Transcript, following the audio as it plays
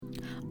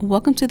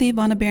Welcome to the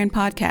Ivana Barron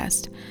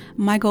podcast.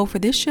 My goal for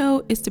this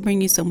show is to bring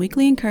you some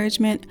weekly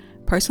encouragement,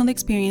 personal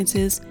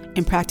experiences,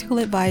 and practical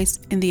advice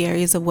in the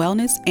areas of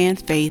wellness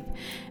and faith.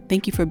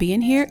 Thank you for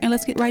being here, and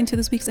let's get right into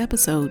this week's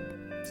episode.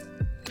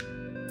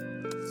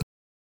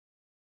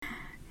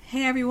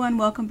 Hey everyone,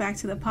 welcome back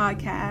to the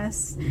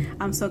podcast.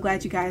 I'm so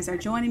glad you guys are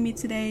joining me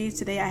today.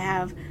 Today I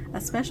have a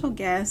special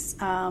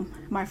guest,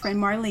 my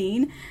friend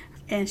Marlene,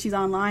 and she's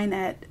online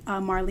at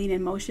Marlene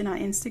in Motion on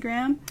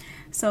Instagram.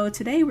 So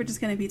today we're just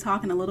going to be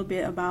talking a little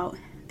bit about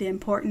the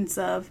importance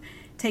of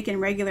taking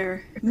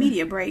regular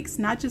media breaks,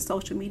 not just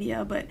social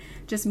media, but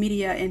just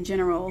media in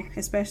general,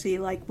 especially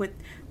like with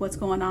what's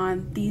going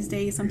on these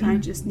days.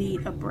 Sometimes just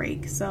need a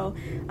break. So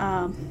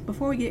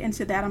before we get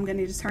into that, I'm going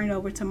to just turn it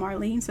over to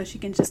Marlene so she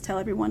can just tell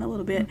everyone a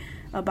little bit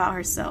about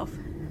herself.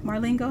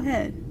 Marlene, go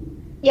ahead.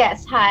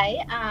 Yes,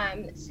 hi.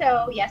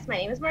 Yes, my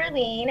name is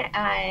Marlene,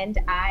 and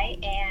I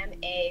am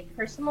a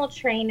personal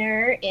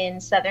trainer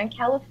in Southern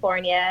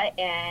California,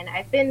 and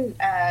I've been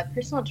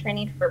personal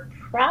training for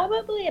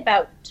probably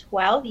about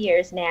 12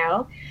 years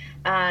now.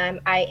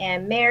 I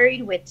am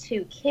married with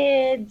 2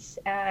 kids.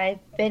 I've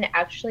been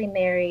actually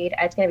married,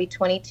 it's going to be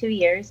 22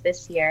 years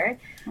this year.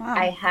 Wow,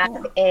 I have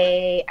cool.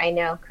 I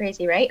know,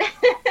 crazy, right?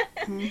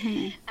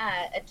 Mm-hmm.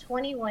 A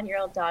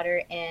 21-year-old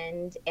daughter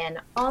and an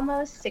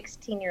almost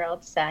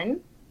 16-year-old son.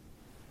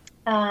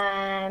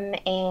 I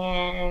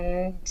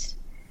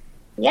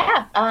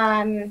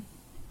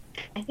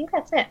think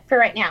that's it for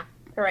right now.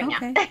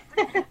 Now.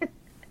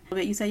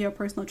 You say you're a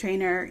personal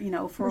trainer,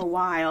 for a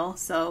while.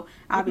 So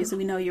obviously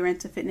we know you're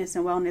into fitness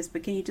and wellness,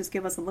 but can you just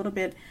give us a little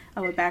bit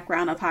of a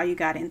background of how you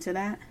got into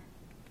that?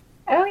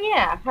 Oh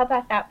yeah. How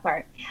about that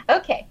part?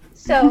 Okay.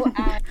 So,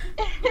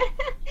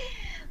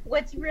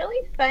 what's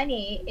really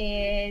funny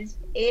is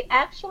it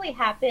actually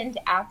happened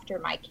after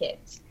my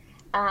kids.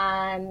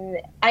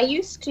 I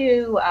used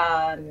to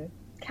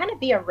kind of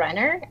be a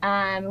runner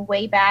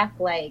way back,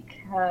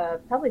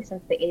 probably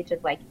since the age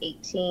of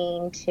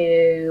 18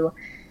 to,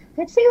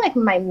 let's say,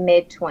 my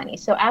mid-20s.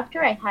 So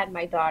after I had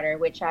my daughter,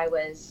 which I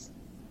was,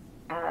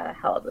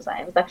 how old was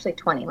I? I was actually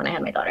 20 when I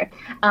had my daughter.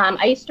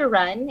 I used to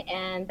run,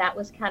 and that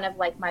was kind of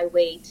my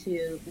way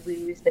to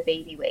lose the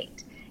baby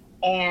weight.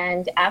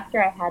 And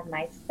after I had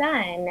my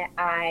son,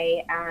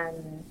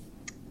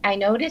 I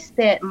noticed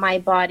that my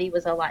body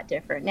was a lot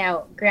different.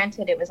 Now,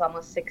 granted, it was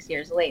almost 6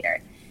 years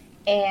later,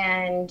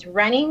 and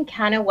running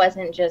kind of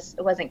wasn't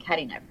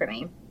cutting it for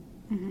me.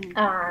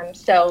 Mm-hmm.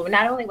 So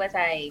not only was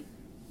I,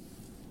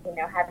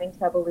 having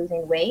trouble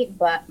losing weight,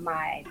 but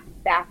my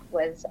back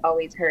was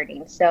always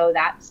hurting. So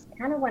that's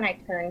kind of when I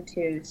turned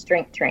to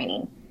strength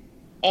training.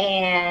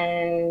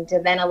 And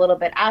then a little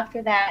bit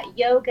after that,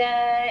 yoga,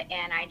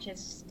 and I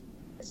just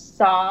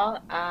saw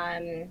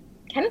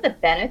kind of the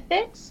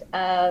benefits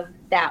of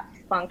that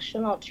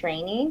functional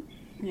training.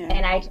 Yeah.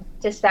 And I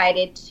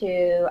decided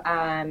to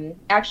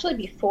actually,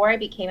 before I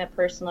became a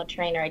personal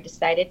trainer, I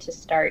decided to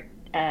start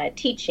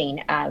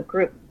teaching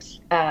group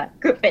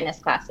fitness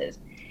classes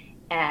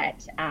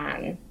at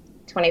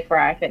 24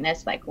 Hour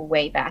Fitness,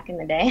 way back in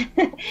the day.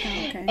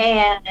 Okay.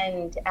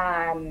 And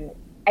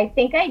I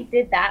think I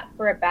did that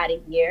for about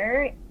a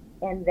year,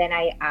 and then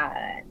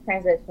I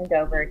transitioned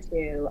over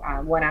to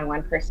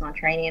one-on-one personal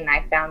training, and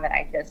I found that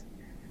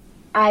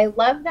I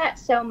love that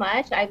so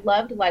much. I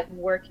loved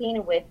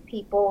working with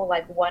people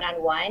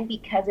one-on-one,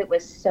 because it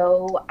was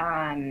so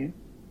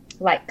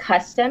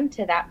custom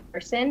to that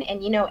person.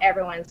 And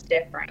everyone's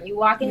different. You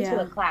walk into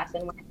a class,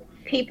 and when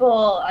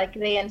people,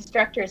 the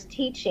instructor's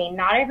teaching,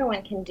 not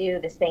everyone can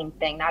do the same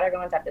thing. Not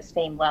everyone's at the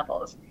same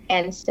levels.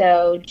 And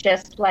so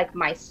just like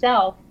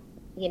myself,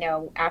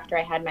 after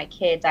I had my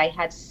kids, I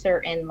had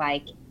certain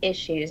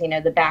issues,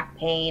 the back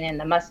pain and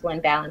the muscle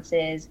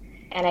imbalances.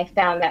 And I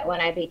found that when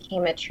I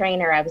became a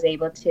trainer, I was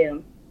able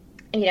to,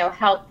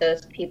 help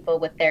those people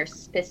with their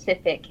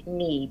specific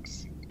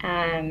needs.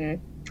 That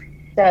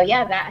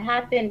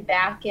happened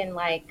back in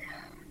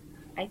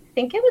I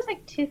think it was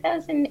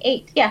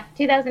 2008. Yeah,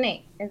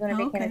 2008 is when I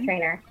became a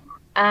trainer.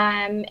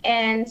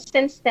 And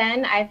since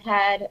then, I've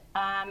had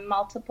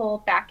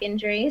multiple back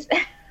injuries.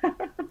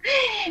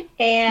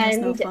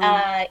 And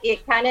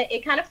it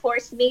kind of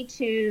forced me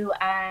to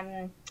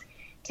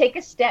take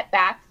a step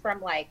back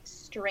from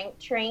strength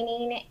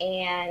training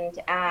and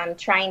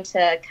trying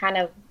to kind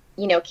of,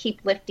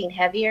 keep lifting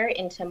heavier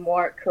into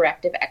more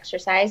corrective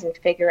exercise and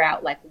figure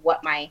out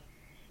what my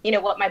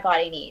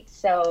body needs.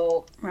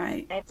 So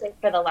right. I'd say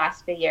for the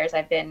last few years,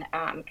 I've been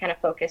kind of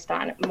focused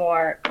on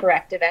more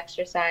corrective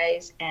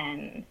exercise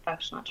and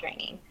functional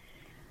training.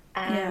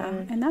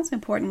 And that's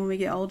important when we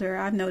get older.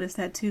 I've noticed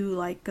that too,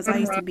 because I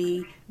used to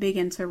be big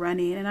into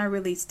running, and I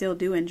really still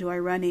do enjoy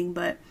running,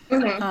 but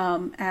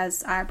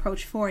as I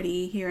approach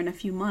 40 here in a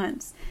few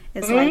months,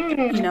 it's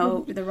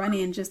the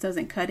running just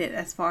doesn't cut it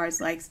as far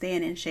as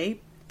staying in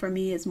shape. For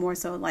me, it's more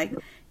so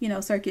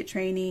circuit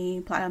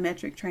training,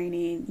 plyometric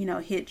training,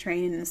 HIIT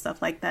training and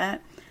stuff like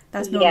that.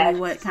 That's normally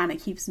what kind of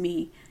keeps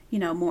me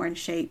more in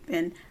shape.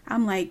 And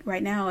I'm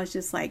right now it's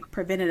just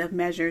preventative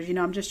measures.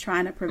 I'm just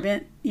trying to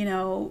prevent,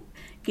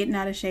 getting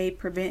out of shape,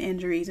 prevent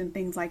injuries and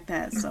things like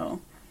that.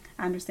 So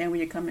I understand where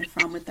you're coming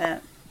from with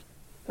that.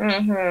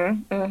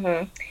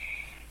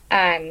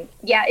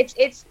 Yeah,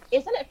 it's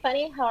isn't it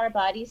funny how our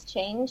bodies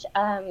change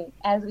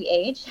as we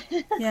age?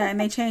 Yeah, and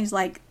they change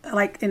like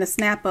in a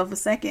snap of a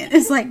second.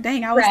 It's like,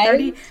 dang, I was Right?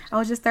 30, I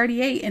was just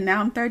 38, and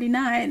now I'm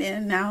 39,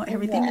 and now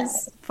everything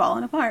Yes. is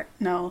falling apart.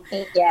 No,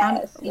 Yes,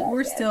 yes,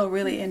 we're yes. still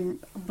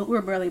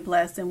we're really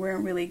blessed, and we're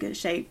in really good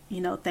shape.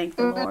 Thank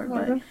the Lord.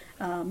 But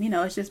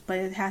Mhm. it's just, but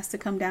it has to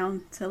come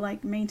down to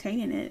like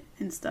maintaining it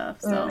and stuff.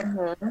 So,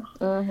 Mhm.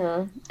 Mhm.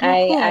 well,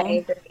 I cool.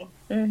 agree.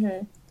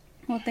 Mhm.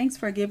 Well, thanks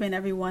for giving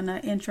everyone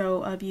an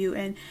intro of you.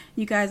 And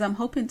you guys, I'm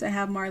hoping to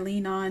have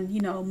Marlene on,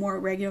 more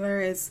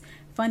regular. It's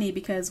funny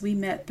because we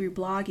met through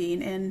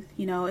blogging, and,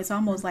 it's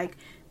almost like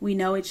we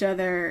know each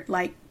other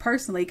like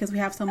personally because we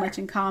have so much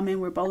in common.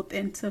 We're both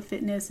into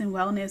fitness and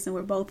wellness, and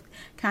we're both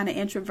kind of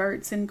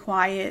introverts and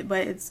quiet,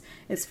 but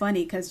it's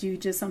funny because you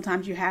just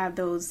sometimes you have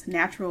those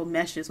natural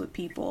meshes with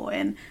people,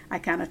 and I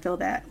kind of feel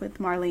that with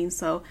Marlene.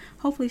 So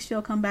hopefully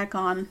she'll come back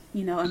on,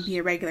 and be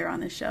a regular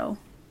on the show.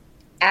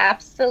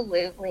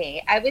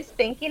 Absolutely. I was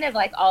thinking of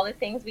like all the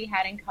things we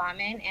had in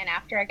common, and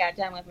after I got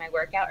done with my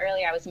workout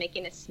earlier, I was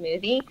making a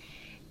smoothie,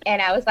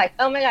 and I was like,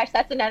 "Oh my gosh,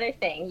 that's another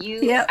thing.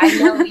 Yep. I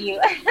know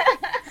you.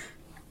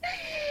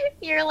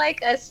 You're like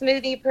a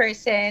smoothie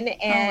person,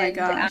 Oh my and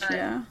gosh,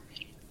 yeah.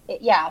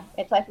 yeah,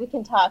 it's like we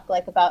can talk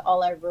like about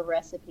all our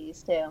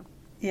recipes too.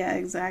 Yeah,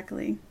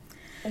 exactly.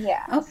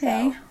 Yeah.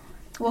 Okay. So.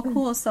 Well,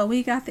 cool. So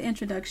we got the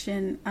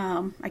introduction,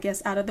 I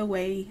guess, out of the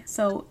way.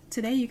 So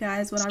today, you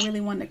guys, what I really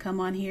wanted to come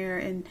on here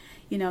and,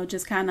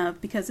 just kind of,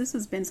 because this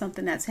has been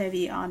something that's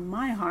heavy on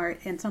my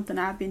heart and something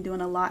I've been doing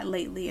a lot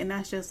lately. And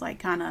that's just like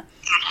kind of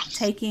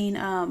taking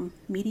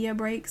media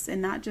breaks,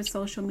 and not just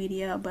social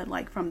media, but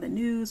like from the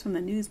news, from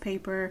the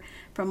newspaper,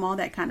 from all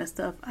that kind of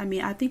stuff. I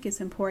mean, I think it's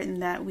important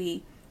that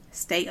we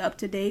stay up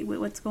to date with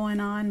what's going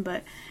on,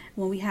 but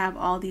when we have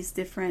all these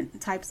different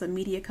types of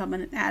media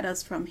coming at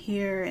us from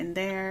here and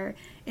there,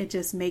 it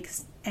just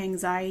makes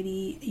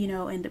anxiety,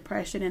 and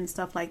depression and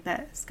stuff like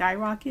that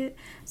skyrocket.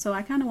 So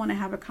I kind of want to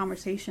have a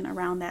conversation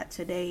around that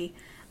today,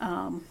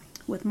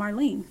 with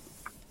Marlene.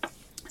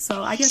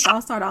 So I guess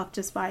I'll start off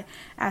just by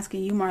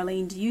asking you,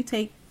 Marlene, do you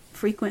take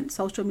frequent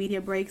social media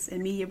breaks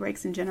and media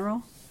breaks in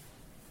general?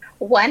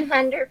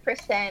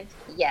 100%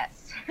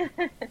 yes.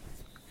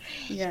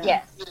 Yeah.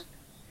 Yes.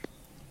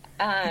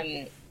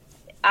 Um,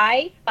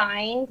 I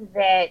find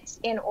that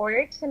in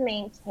order to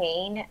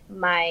maintain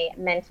my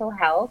mental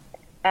health,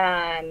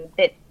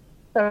 that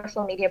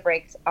social media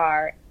breaks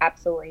are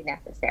absolutely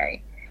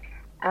necessary.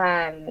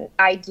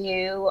 I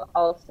do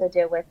also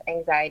deal with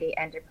anxiety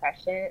and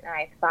depression, and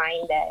I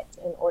find that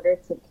in order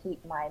to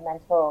keep my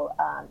mental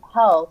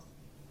health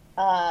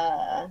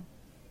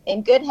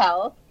in good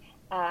health,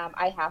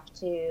 I have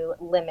to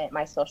limit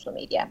my social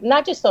media.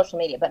 Not just social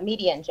media, but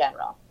media in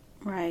general.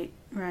 Right,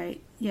 right.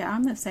 Yeah,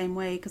 I'm the same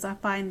way because I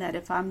find that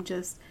if I'm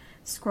just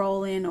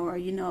scrolling or,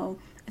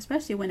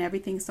 especially when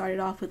everything started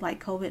off with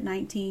like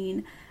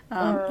COVID-19,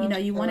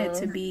 you want it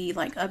to be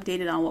like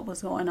updated on what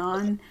was going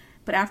on.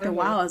 But after a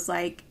while, it's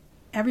like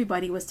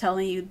everybody was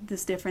telling you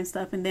this different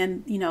stuff. And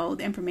then, the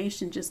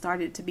information just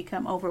started to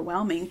become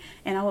overwhelming.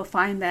 And I would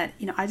find that,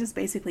 I just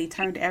basically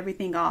turned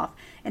everything off.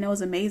 And it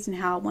was amazing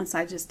how once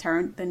I just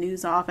turned the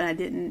news off and I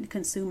didn't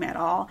consume at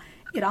all,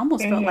 it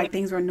almost felt like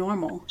things were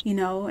normal,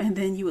 and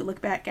then you would look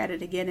back at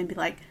it again and be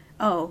like,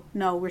 oh,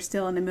 no, we're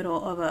still in the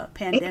middle of a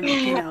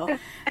pandemic.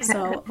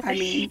 So, I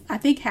mean, I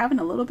think having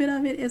a little bit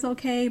of it is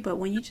okay, but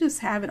when you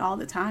just have it all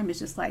the time, it's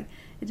just like,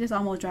 it just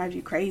almost drives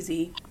you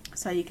crazy.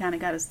 So you kind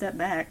of got to step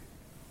back.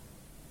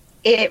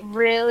 It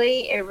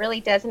really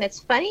does. And it's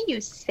funny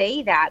you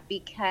say that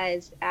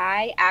because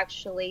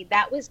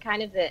that was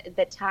kind of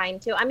the time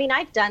too. I mean,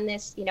 I've done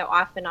this,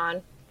 off and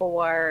on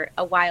for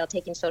a while,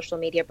 taking social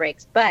media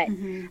breaks, but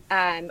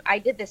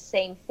I did the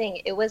same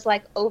thing. It was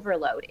like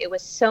overload. It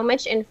was so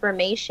much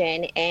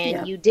information,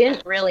 and you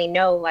didn't really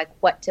know like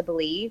what to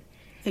believe.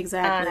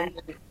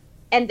 Exactly.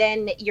 And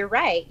then you're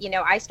right.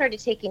 I started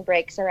taking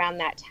breaks around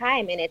that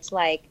time, and it's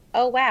like,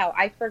 oh wow,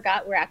 I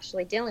forgot we're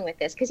actually dealing with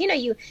this. Because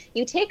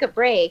you take a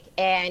break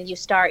and you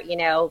start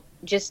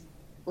just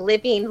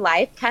living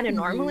life kind of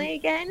normally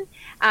again,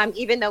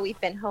 even though we've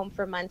been home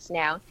for months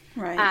now.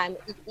 Right.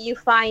 You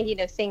find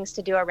things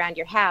to do around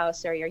your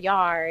house or your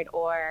yard,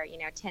 or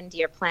tend to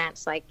your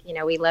plants like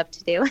we love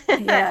to do.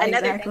 Yeah,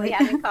 Another thing we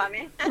have in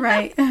common.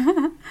 Right.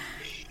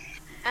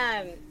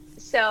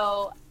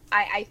 So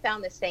I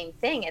found the same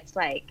thing. It's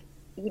like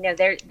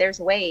there's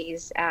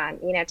ways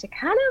to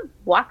kind of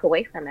walk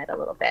away from it a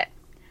little bit.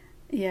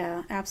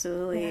 Yeah,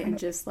 absolutely. And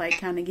just like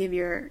kind of give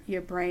your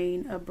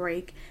brain a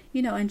break,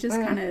 and just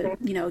kind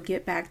of,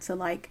 get back to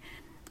like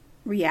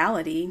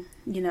reality,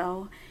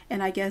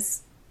 and I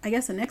guess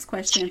the next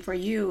question for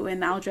you,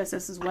 and I'll address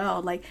this as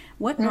well, like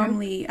what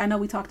normally, I know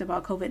we talked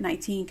about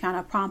COVID-19 kind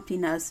of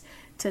prompting us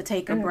to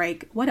take a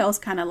break. What else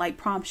kind of like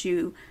prompts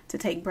you to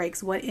take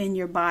breaks? What in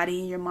your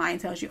body and your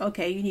mind tells you,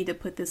 okay, you need to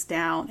put this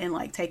down and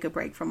like take a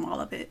break from all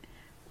of it?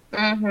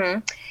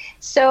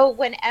 So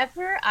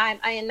whenever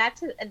and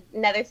that's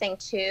another thing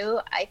too,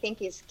 I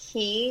think is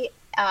key.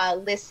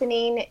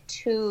 listening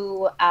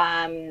to,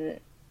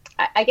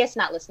 I guess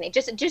not listening,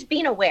 just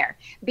being aware,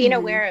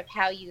 aware of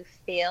how you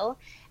feel.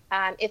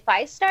 If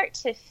I start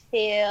to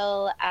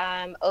feel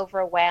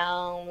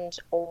overwhelmed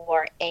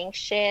or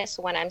anxious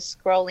when I'm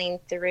scrolling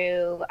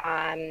through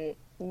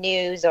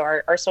news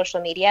or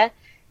social media,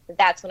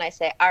 that's when I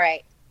say, all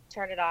right,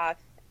 turn it off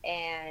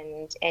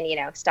and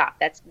stop.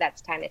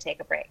 That's time to take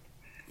a break.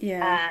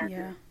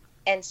 Yeah.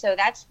 And so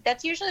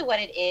that's usually what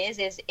it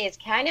is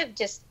kind of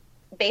just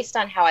based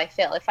on how I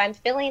feel. If I'm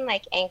feeling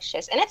like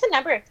anxious, and it's a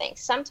number of things.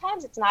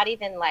 Sometimes it's not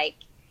even like,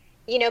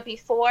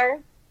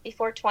 before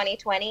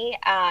 2020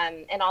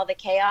 and all the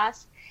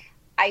chaos,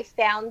 I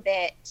found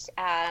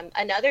that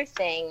another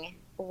thing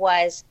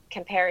was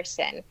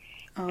comparison.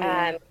 Oh,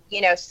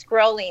 yeah.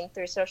 Scrolling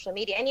through social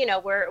media, and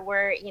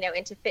we're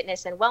into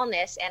fitness and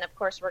wellness, and of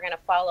course we're going to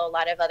follow a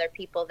lot of other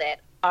people that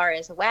are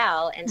as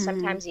well. And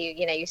sometimes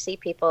you see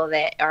people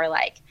that are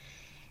like,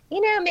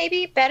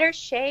 maybe better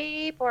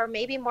shape or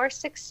maybe more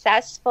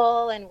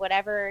successful and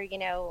whatever,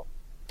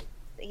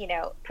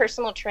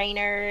 personal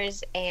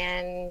trainers,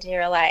 and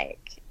you're like,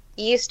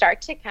 you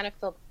start to kind of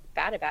feel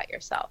bad about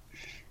yourself.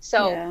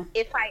 So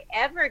if I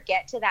ever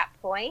get to that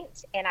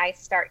point and I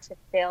start to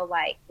feel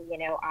like,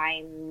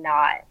 I'm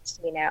not,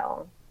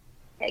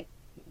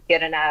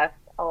 good enough,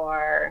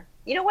 or,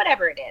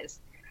 whatever it is,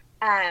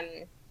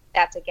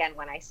 that's again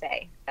when I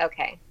say,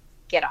 okay,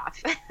 get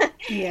off.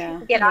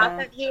 Get off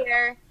of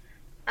here.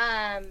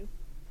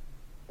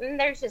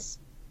 There's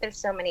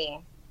so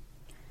many.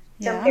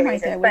 I'm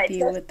right there with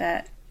you with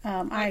that.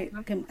 I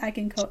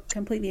can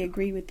completely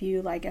agree with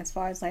you, like, as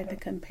far as like the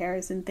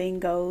comparison thing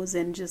goes,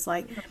 and just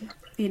like,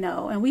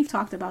 and we've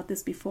talked about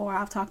this before.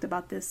 I've talked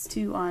about this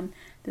too on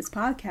this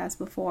podcast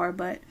before,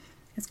 but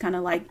it's kind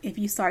of like if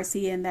you start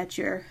seeing that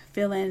you're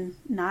feeling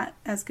not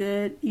as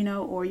good,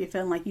 or you're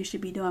feeling like you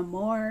should be doing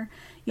more,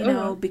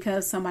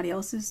 because somebody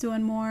else is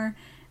doing more,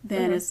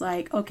 then it's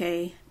like,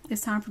 okay,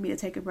 it's time for me to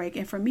take a break.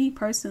 And for me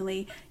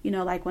personally,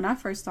 like when I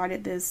first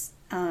started this,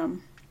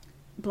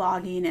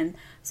 blogging and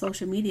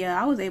social media,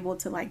 I was able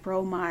to like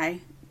grow my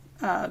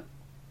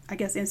I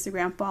guess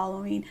Instagram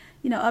following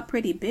up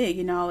pretty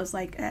big. I was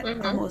like at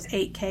almost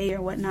 8K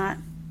or whatnot,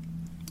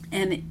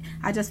 and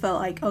I just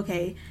felt like,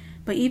 okay,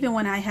 but even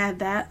when I had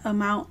that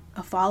amount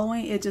of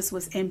following, it just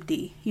was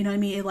empty. You know what I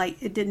mean?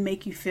 It didn't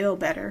make you feel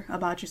better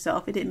about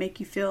yourself. It didn't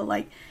make you feel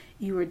like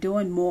you were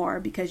doing more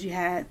because you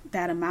had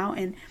that amount.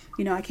 And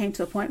I came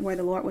to a point where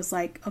the Lord was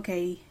like,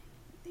 okay,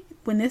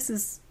 when this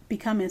is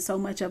becoming so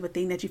much of a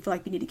thing that you feel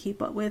like you need to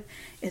keep up with,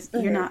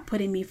 you're not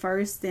putting me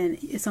first, then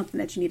it's something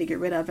that you need to get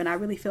rid of. And I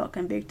really felt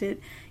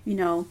convicted,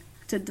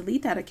 to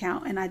delete that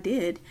account, and I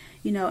did,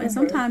 and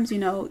sometimes,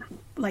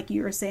 like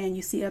you were saying,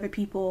 you see other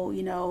people,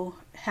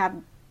 have,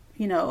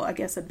 I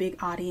guess a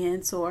big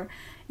audience, or,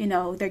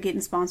 they're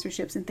getting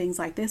sponsorships and things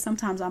like this.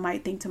 Sometimes I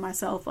might think to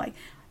myself, like,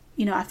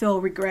 I feel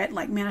regret,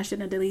 like, man, I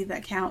shouldn't have deleted that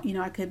account.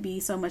 I could be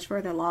so much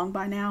further along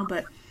by now.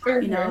 But,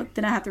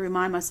 then I have to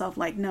remind myself,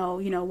 like, no,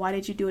 why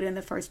did you do it in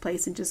the first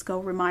place? And just go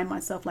remind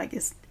myself, like,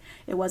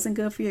 it wasn't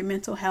good for your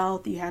mental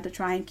health. You had to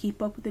try and keep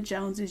up with the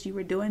Joneses. You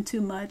were doing too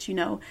much.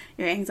 Your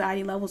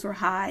anxiety levels were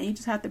high. You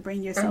just have to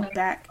bring yourself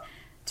back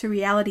to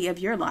reality of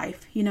your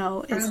life.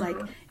 It's like,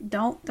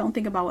 don't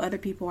think about what other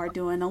people are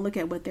doing. Don't look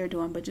at what they're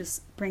doing, but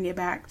just bring it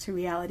back to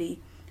reality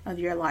of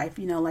your life.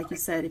 Like you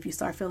said, if you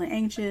start feeling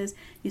anxious,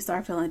 you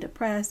start feeling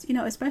depressed,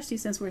 especially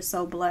since we're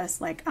so blessed.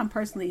 Like, I'm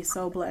personally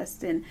so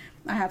blessed and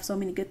I have so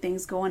many good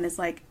things going. It's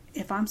like,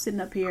 if I'm sitting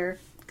up here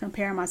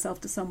comparing myself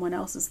to someone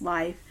else's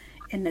life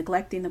and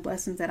neglecting the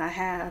blessings that I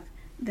have,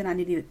 then I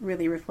need to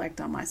really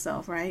reflect on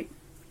myself, right?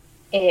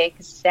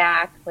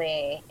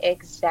 Exactly.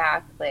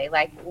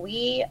 Like,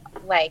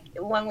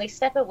 when we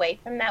step away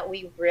from that,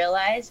 we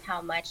realize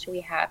how much we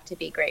have to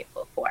be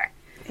grateful for.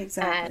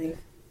 Exactly.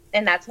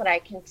 And that's what I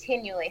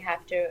continually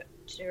have to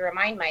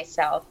remind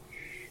myself.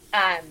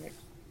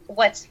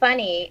 What's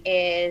funny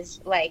is,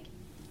 like,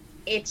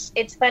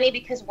 it's funny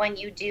because when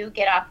you do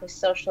get off of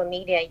social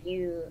media,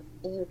 you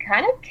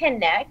kind of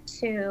connect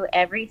to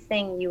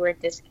everything you were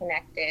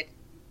disconnected,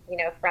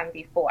 from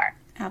before.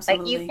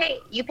 Absolutely. Like,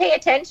 you pay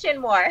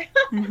attention more.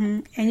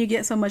 And you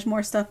get so much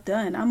more stuff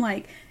done. I'm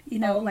like,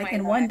 like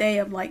in one day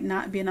of like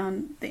not being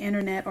on the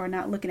internet or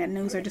not looking at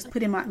news or just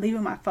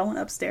leaving my phone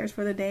upstairs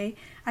for the day,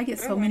 I get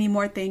so many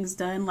more things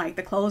done. Like,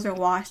 the clothes are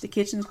washed, the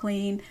kitchen's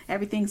clean,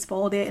 everything's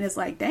folded, and it's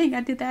like, dang, I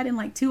did that in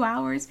like 2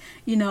 hours,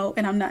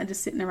 and I'm not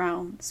just sitting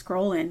around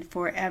scrolling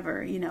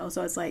forever,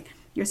 so it's like,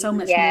 you're so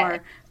much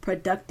more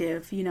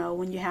productive,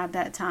 when you have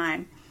that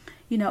time,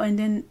 and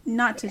then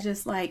not to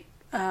just like,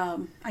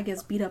 I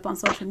guess beat up on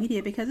social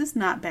media, because it's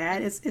not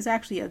bad. It's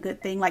actually a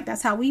good thing. Like,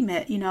 that's how we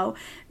met,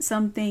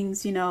 some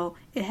things,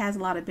 it has a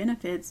lot of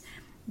benefits,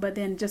 but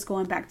then just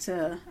going back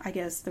to, I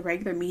guess, the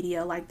regular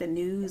media, like the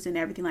news and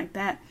everything like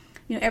that,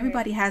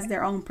 everybody has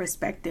their own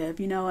perspective,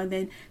 and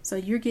then, so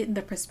you're getting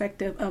the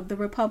perspective of the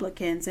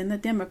Republicans and the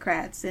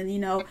Democrats and,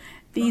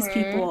 these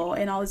people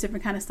and all this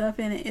different kind of stuff.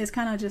 And it's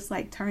kind of just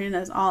like turning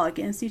us all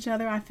against each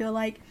other, I feel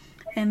like.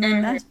 And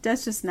then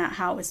that's just not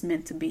how it's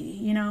meant to be,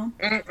 you know?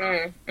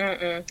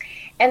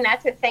 And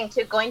that's the thing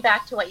too, going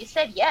back to what you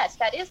said, yes,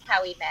 that is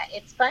how we met.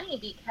 It's funny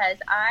because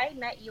I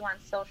met you on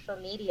social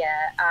media.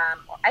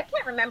 I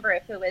can't remember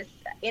if it was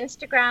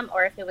Instagram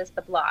or if it was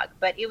the blog,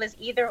 but it was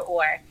either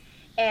or.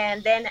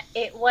 And then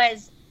it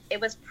was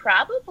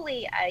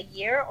probably a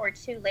year or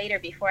two later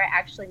before I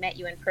actually met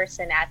you in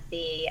person at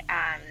the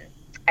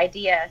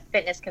Idea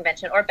Fitness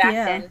Convention, or back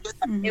then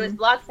it was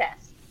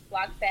BlogFest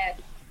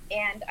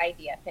and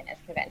Idea Fitness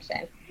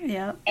Convention.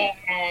 Yeah.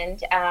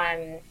 And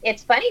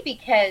it's funny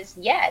because,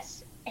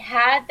 yes,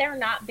 had there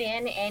not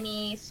been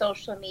any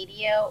social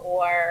media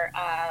or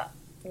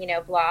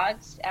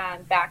blogs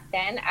back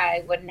then,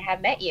 I wouldn't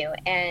have met you.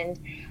 And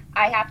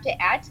I have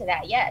to add to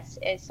that, yes,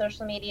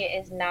 social media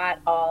is not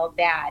all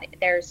bad.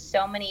 There's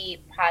so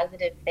many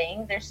positive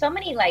things. There's so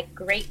many like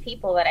great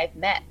people that I've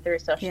met through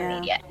social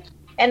media,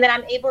 and that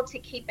I'm able to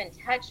keep in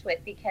touch with,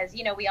 because,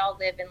 you know, we all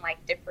live in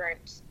like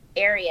different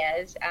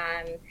areas.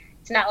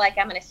 It's not like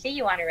I'm going to see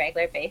you on a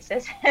regular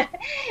basis.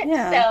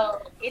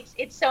 So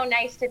it's so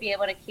nice to be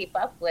able to keep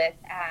up with,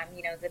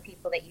 the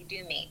people that you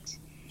do meet.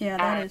 Yeah,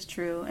 that is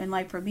true. And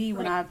like for me,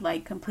 when I've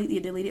like completely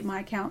deleted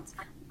my accounts,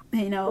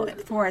 you know,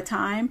 for a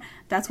time,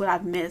 that's what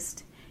I've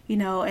missed, you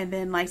know. And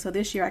then like, so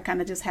this year I kind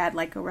of just had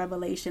like a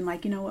revelation,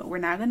 like, you know what, we're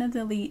not going to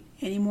delete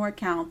any more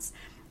accounts.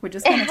 We're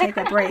just going to take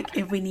a break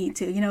if we need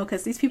to, you know,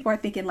 because these people are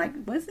thinking like,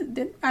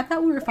 I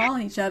thought we were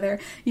following each other.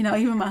 You know,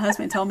 even my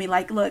husband told me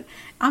like, look,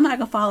 I'm not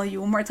going to follow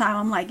you one more time.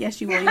 I'm like,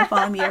 yes, you will. You'll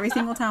follow me every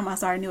single time I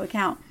start a new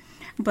account.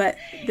 But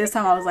this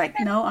time I was like,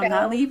 no, I'm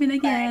not leaving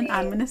again.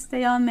 I'm going to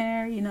stay on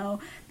there, you know,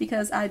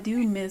 because I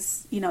do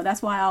miss, you know,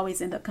 that's why I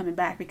always end up coming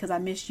back, because I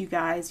miss you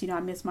guys. You know, I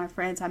miss my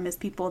friends. I miss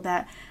people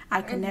that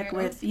I connect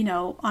with, you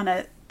know, on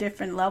a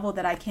different level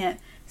that I can't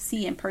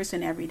see in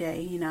person every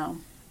day, you know.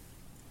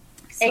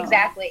 So.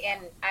 Exactly.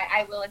 And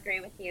I will agree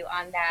with you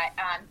on that.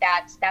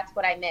 That's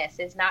what I miss,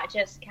 is not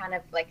just kind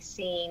of like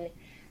seeing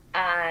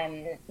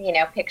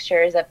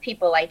pictures of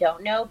people I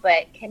don't know,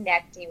 but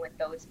connecting with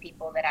those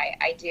people that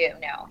I do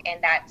know.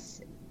 And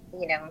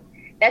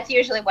that's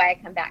usually why I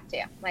come back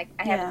to. Like,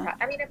 I have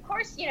I mean, of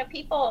course, you know,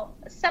 people,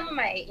 some of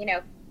my, you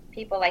know,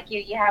 people like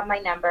you have my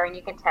number and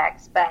you can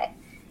text, but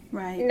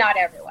not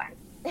everyone.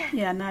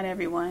 Yeah, not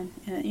everyone.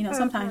 And, you know,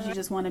 sometimes you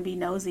just want to be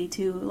nosy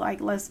too.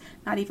 Like, let's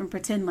not even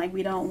pretend like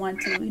we don't want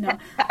to, you know.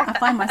 I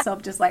find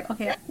myself just like,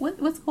 okay,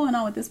 what's going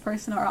on with this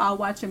person? Or I'll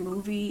watch a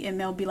movie and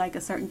there'll be like a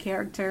certain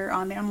character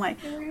on there. I'm like,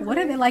 what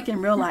are they like in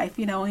real life?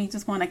 You know, and you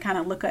just want to kind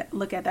of look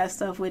at that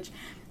stuff, which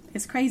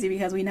is crazy,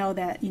 because we know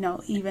that, you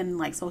know, even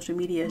like social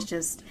media is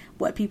just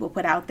what people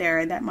put out there,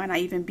 and that might not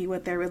even be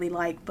what they're really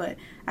like. But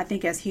I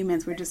think as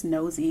humans, we're just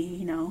nosy,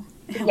 you know.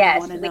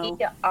 Yes, we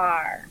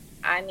are.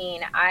 I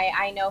mean,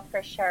 I know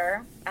for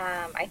sure.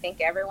 I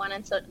think everyone,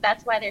 and so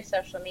that's why there's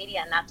social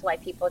media, and that's why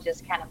people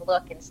just kind of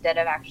look instead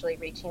of actually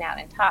reaching out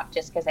and talk,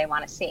 just because they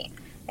want to see.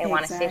 They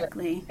want to see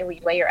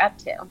what you're up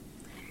to.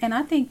 And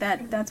I think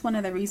that's one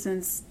of the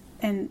reasons,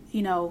 and,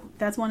 you know,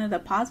 that's one of the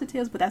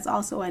positives, but that's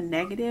also a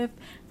negative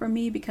for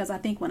me, because I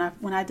think when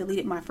I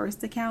deleted my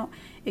first account,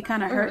 it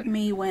kind of hurt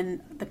me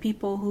when the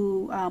people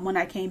who, when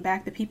I came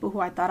back, the people who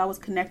I thought I was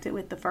connected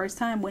with the first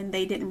time, when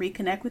they didn't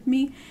reconnect with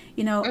me,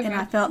 you know, and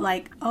I felt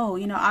like, oh,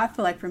 you know, I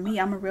feel like for me,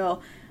 I'm a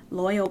real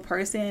loyal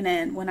person,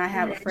 and when I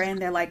have a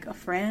friend, they're like a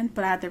friend,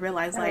 but I have to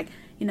realize, like,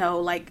 you know,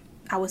 like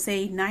I would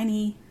say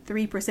 93%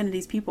 of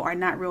these people are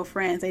not real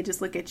friends. They just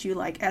look at you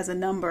like as a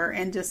number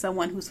and just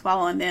someone who's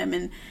following them,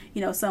 and, you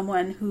know,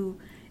 someone who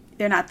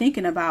they're not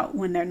thinking about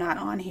when they're not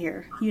on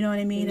here. You know what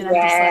I mean? And I'm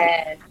just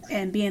like,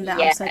 and being that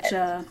I'm such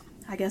a,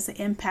 I guess, an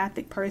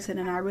empathic person,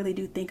 and I really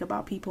do think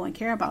about people and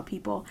care about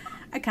people,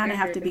 I kind of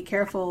have to be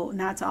careful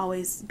not to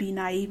always be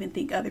naive and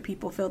think other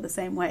people feel the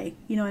same way.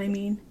 You know what I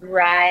mean?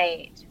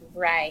 Right.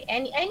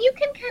 And you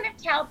can kind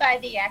of tell by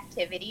the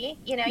activity.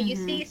 You know, you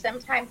see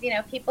sometimes, you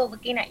know, people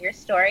looking at your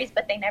stories,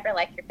 but they never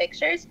like your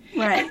pictures.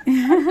 Right.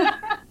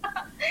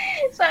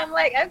 So I'm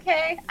like,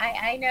 okay,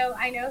 I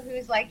know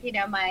who's like, you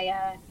know,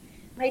 my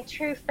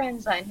true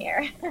friends on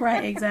here.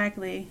 Right,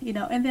 exactly. You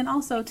know, and then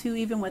also too,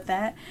 even with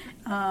that,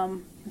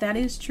 that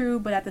is true,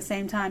 but at the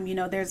same time, you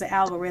know, there's an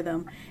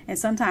algorithm, and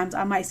sometimes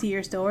I might see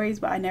your stories,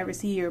 but I never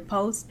see your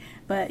posts.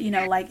 But, you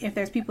know, like if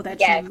there's people that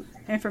you,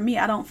 and for me,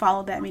 I don't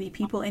follow that many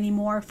people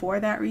anymore for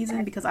that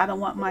reason, because I don't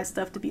want my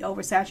stuff to be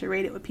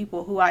oversaturated with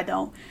people who I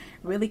don't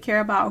really care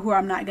about, or who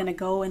I'm not going to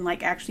go and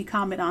like actually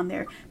comment on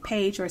their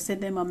page or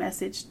send them a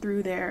message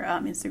through their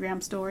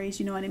Instagram stories.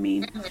 You know what I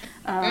mean?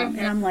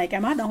 And I'm like,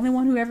 am I the only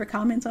one who ever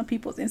comments on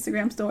people's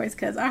Instagram stories?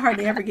 Because I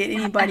hardly ever get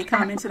anybody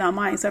commenting on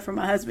mine except for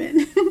my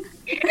husband.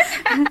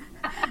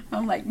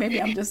 I'm like,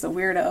 maybe I'm just a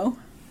weirdo.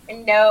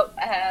 Nope.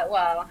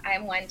 Well,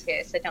 I'm one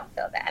too, so don't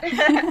feel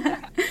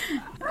bad.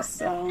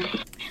 So.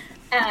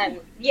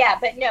 Yeah,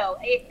 but no,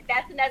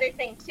 that's another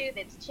thing too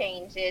that's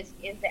changed is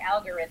the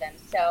algorithm.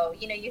 So,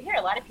 you know, you hear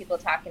a lot of people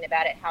talking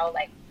about it, how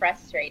like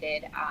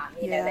frustrated,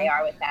 you know, they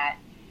are with that.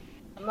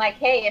 I'm like,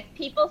 hey, if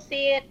people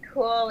see it,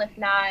 cool. If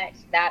not,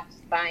 that's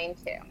fine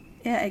too.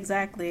 Yeah,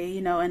 exactly.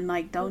 You know, and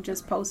like, don't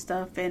just post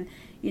stuff and,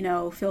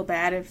 feel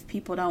bad if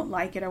people don't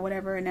like it or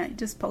whatever, and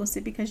just post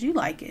it because you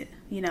like it,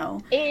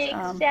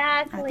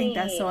 Exactly. I think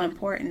that's so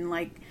important,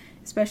 like,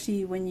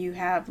 especially when you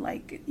have,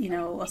 like,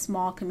 a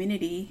small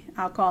community.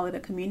 I'll call it a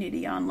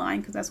community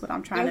online because that's what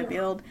I'm trying to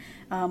build.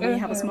 When you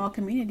have a small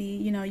community,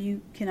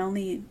 you can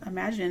only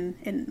imagine,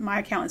 and my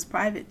account is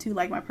private too,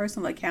 like my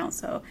personal account,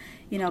 so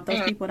if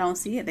those people don't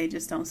see it, they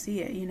just don't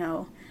see it.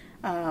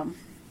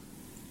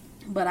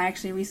 But I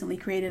actually recently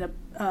created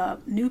a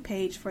new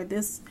page for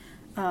this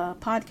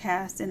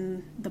podcast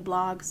and the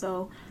blog,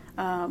 so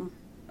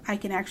I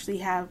can actually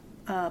have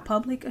a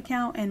public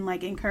account and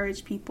like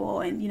encourage people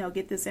and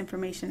get this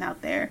information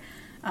out there.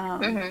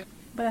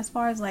 But as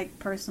far as like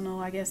personal,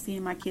 I guess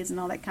seeing my kids and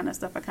all that kind of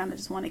stuff, I kind of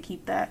just want to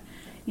keep that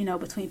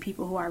between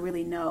people who I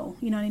really know.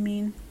 You know what I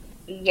mean?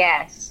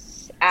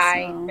 Yes,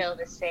 I feel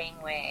the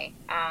same way.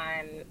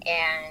 And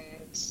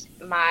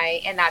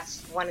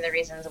that's one of the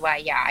reasons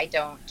why, I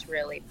don't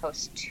really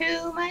post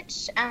too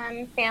much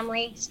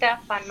family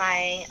stuff on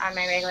my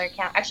regular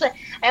account. Actually,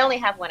 I only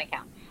have one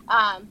account.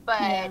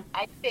 But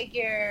I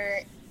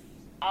figure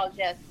I'll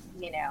just,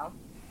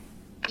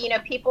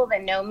 people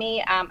that know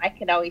me, I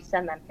could always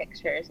send them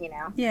pictures,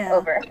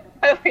 over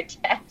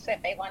text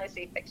if they want to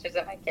see pictures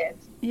of my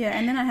kids. Yeah,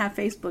 and then I have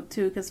Facebook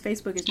too, because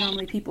Facebook is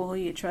normally people who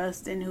you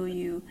trust and who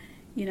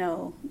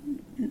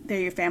they're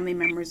your family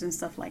members and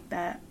stuff like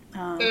that.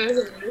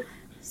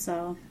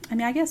 So, I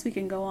mean, I guess we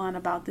can go on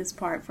about this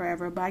part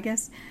forever, but I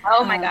guess...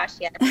 Oh my gosh,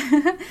 yes.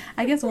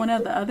 I guess one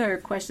of the other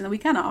questions, we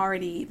kind of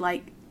already,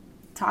 like,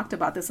 talked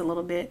about this a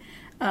little bit,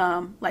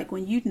 like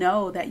when you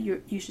know that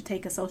you should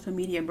take a social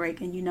media break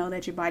and you know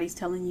that your body's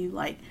telling you,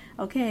 like,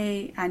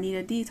 okay, I need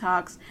a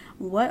detox,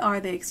 what are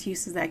the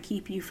excuses that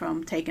keep you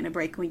from taking a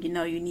break when you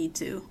know you need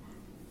to?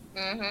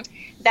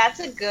 That's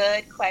a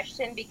good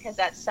question, because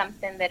that's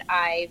something that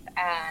I've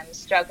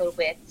struggled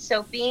with.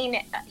 So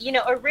being,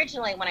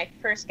 originally when I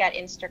first got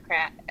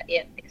Instagram,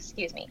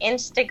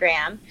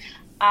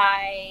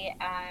 I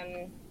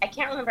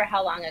can't remember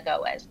how long ago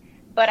it was,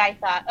 but I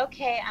thought,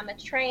 okay, I'm a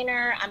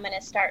trainer. I'm going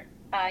to start,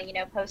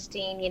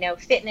 posting,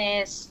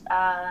 fitness,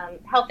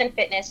 health and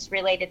fitness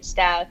related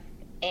stuff.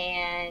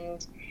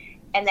 And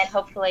then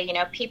hopefully,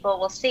 people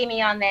will see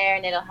me on there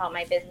and it'll help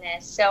my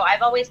business. So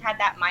I've always had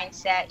that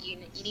mindset. You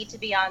need to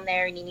be on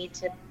there and you need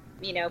to,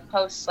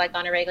 post like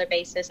on a regular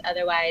basis.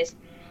 Otherwise,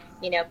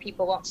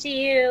 people won't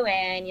see you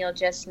and you'll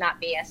just not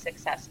be as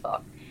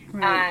successful.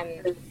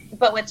 Right.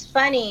 But what's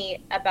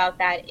funny about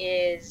that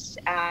is,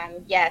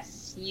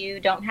 yes, you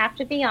don't have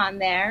to be on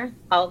there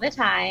all the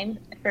time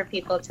for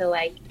people to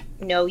like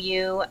know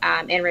you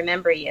and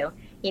remember you.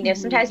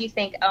 Sometimes you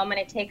think, oh, I'm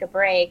going to take a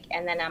break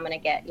and then I'm going to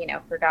get,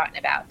 forgotten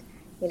about,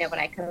 when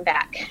I come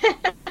back.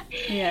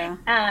 Yeah.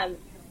 And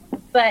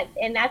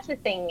that's the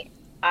thing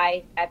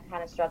I've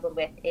kind of struggled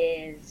with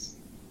is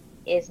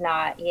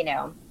not,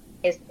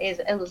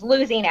 is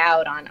losing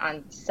out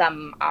on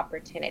some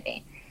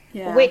opportunity.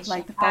 Yeah, which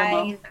like the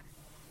FOMO.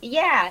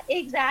 Yeah,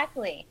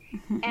 exactly.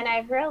 And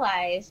I've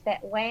realized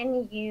that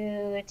when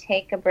you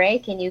take a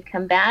break and you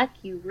come back,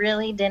 you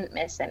really didn't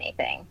miss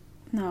anything.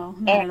 No,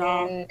 not at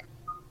all.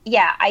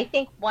 Yeah, I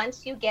think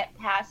once you get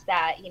past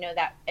that,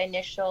 that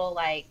initial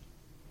like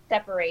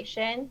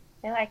separation,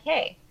 you're like,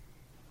 hey,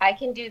 I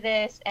can do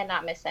this and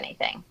not miss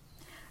anything.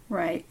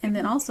 Right. And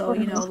then also,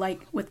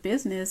 like with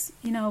business,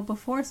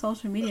 before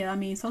social media, I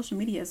mean, social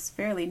media is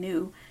fairly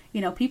new.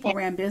 People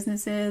ran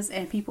businesses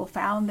and people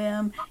found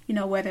them,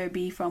 whether it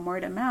be from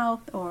word of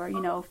mouth or,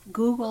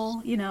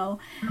 Google,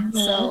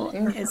 So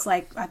it's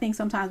like, I think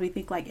sometimes we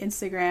think like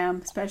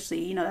Instagram,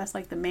 especially, that's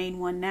like the main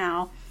one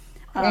now,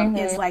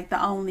 is like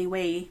the only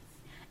way.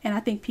 And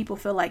I think people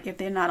feel like if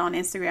they're not on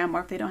Instagram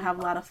or if they don't have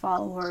a lot of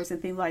followers and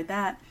things like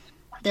that,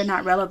 they're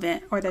not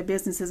relevant or their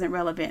business isn't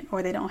relevant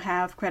or they don't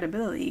have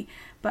credibility.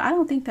 But I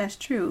don't think that's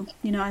true.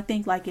 I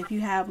think like if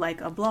you have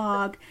like a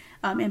blog,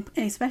 and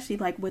especially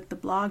like with the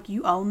blog,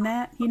 you own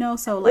that,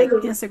 so like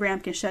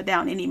Instagram can shut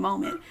down any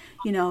moment,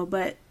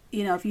 but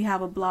if you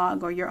have a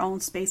blog or your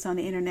own space on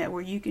the internet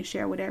where you can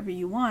share whatever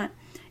you want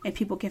and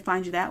people can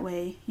find you that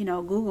way,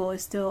 Google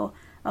is still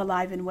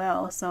alive and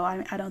well. So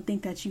I don't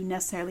think that you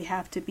necessarily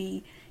have to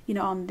be,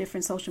 on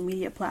different social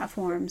media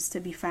platforms to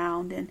be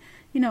found. And,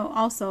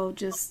 also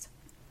just,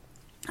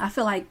 I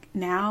feel like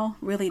now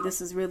really,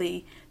 this is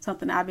really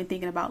something I've been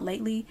thinking about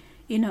lately.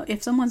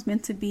 If someone's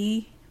meant to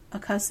be a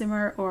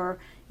customer or,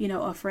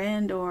 a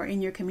friend or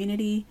in your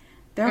community,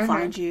 they'll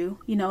find you,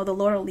 the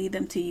Lord will lead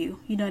them to you.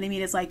 You know what I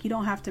mean? It's like, you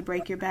don't have to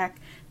break your back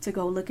to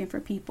go looking for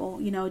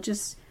people,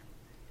 just,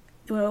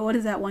 well, what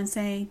is that one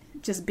saying?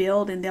 Just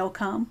build and they'll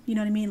come. You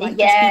know what I mean? Like,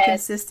 just be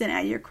consistent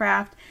at your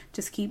craft.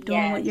 Just keep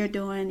doing what you're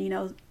doing,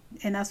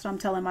 and that's what I'm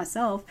telling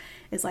myself.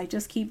 It's like,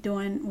 just keep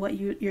doing what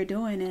you're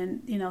doing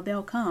and,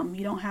 they'll come.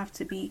 You don't have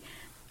to be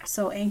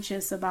so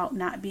anxious about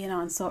not being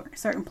on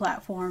certain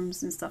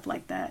platforms and stuff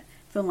like that,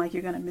 feeling like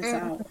you're going to miss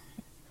out.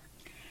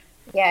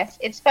 Yes,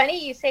 it's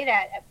funny you say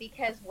that,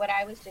 because what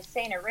I was just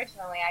saying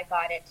originally, I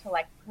got it to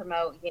like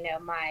promote,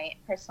 my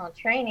personal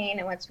training.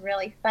 And what's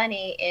really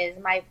funny is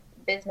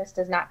business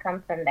does not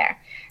come from there.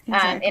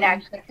 Exactly. It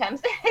actually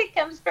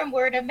comes from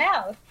word of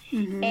mouth.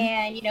 Mm-hmm.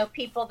 And,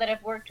 people that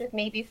have worked with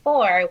me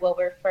before will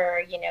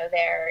refer,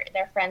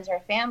 their friends or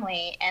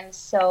family. And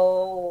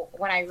so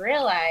when I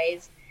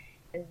realized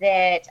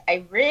that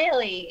I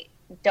really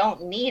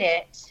don't need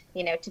it,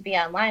 to be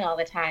online all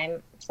the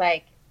time, it's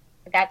like,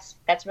 that's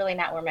really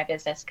not where my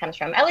business comes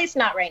from, at least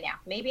not right now,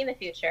 maybe in the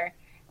future.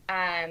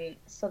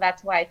 So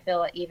that's why I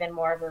feel even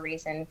more of a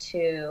reason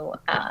to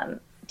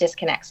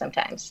disconnect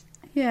sometimes.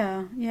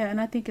 Yeah, and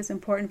I think it's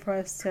important for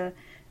us to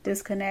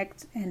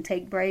disconnect and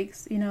take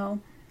breaks,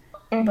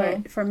 Mm-hmm.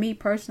 But for me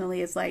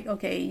personally, it's like,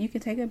 okay, you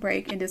can take a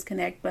break and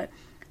disconnect, but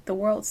the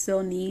world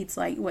still needs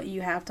like what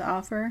you have to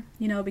offer,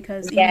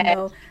 because even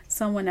though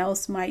someone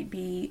else might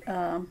be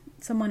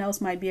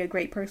a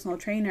great personal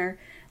trainer,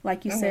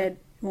 like you said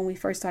when we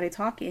first started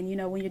talking,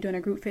 when you're doing a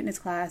group fitness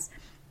class,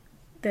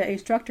 the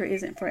instructor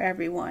isn't for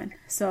everyone.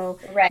 So,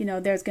 right.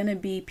 There's going to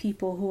be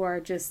people who are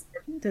just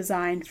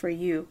designed for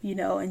you,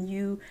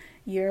 and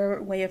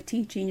your way of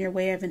teaching, your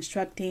way of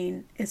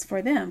instructing is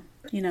for them,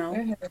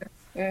 Mm-hmm.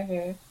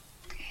 Mm-hmm.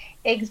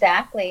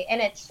 Exactly. And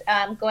it's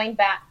going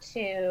back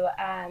to,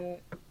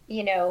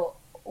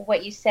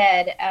 what you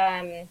said.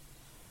 I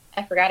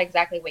forgot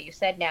exactly what you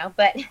said now,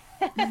 but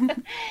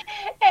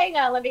hang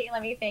on. Let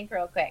me think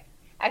real quick.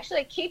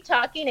 Actually, keep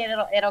talking and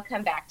it'll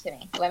come back to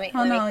me. Let me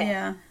think.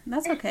 Yeah,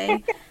 that's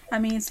okay. I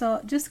mean,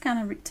 so just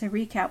kind of to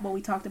recap what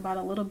we talked about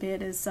a little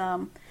bit is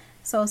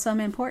so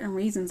some important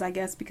reasons, I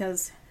guess,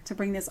 because to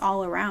bring this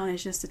all around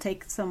is just to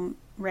take some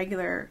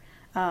regular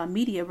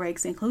media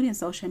breaks, including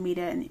social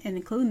media and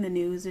including the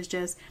news, is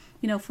just,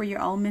 for your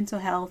own mental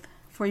health,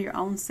 for your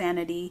own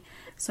sanity,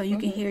 so you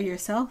can hear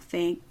yourself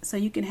think, so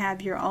you can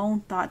have your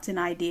own thoughts and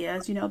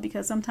ideas,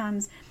 because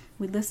sometimes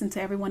we listen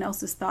to everyone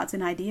else's thoughts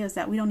and ideas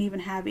that we don't even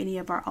have any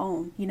of our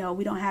own. We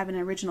don't have an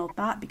original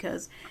thought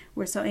because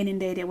we're so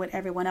inundated with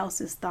everyone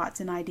else's thoughts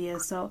and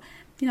ideas. So,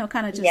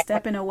 kind of just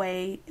stepping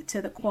away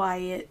to the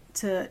quiet,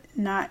 to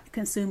not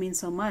consuming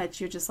so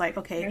much. You're just like,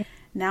 okay,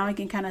 now I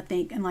can kind of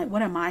think and like,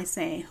 what am I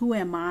saying? Who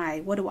am I?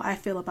 What do I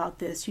feel about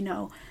this?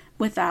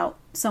 Without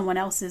someone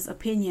else's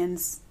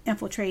opinions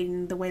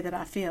infiltrating the way that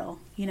I feel,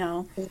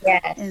 Yes.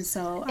 And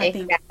so I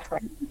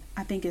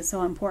think it's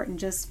so important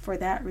just for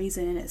that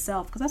reason in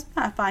itself, because that's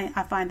what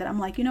I find that I'm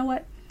like,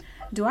 what?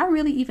 Do I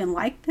really even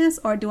like this,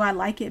 or do I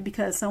like it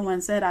because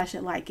someone said I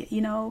should like it?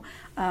 Yes.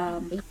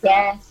 And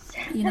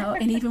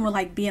even with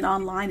like being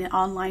online and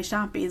online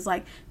shopping, it's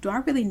like, do I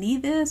really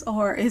need this,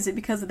 or is it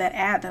because of that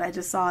ad that I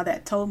just saw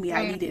that told me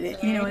I needed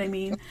it? You know what I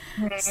mean?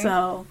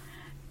 So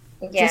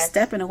just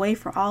stepping away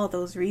for all of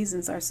those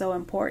reasons are so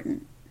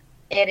important.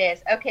 It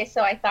is. Okay, so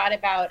I thought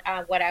about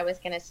what I was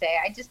going to say.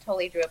 I just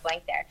totally drew a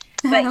blank there.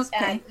 But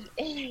okay.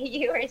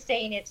 You were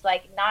saying it's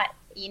like not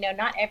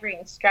every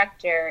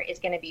instructor is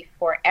going to be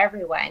for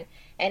everyone.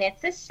 And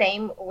it's the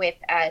same with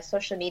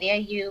social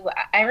media.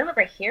 I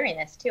remember hearing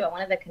this too at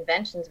one of the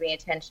conventions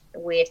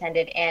we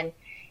attended, and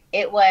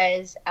it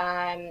was,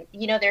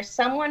 there's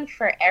someone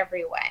for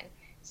everyone.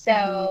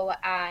 So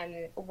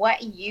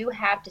what you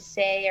have to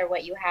say or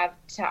what you have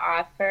to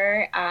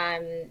offer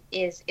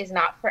is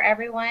not for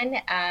everyone.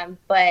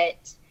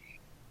 But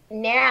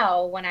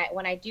now when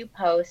I do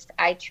post,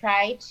 I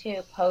try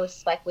to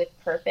post like with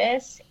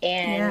purpose,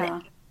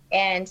 and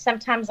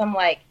sometimes I'm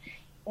like,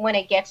 when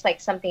it gets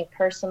like something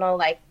personal,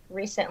 like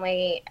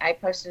recently I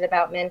posted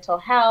about mental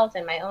health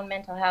and my own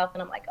mental health,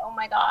 and I'm like, oh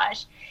my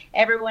gosh,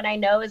 everyone I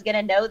know is going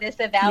to know this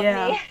about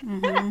me.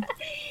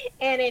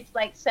 And it's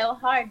like so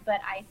hard,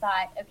 but I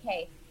thought,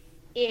 okay,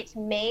 it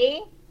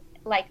may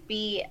like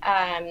be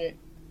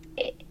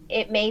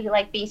it may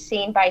like be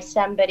seen by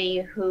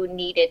somebody who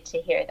needed to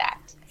hear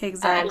that.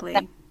 Exactly.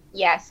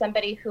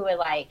 Somebody who would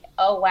like,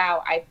 oh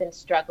wow, I've been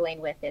struggling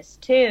with this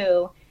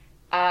too.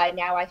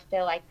 Now I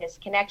feel like this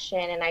connection,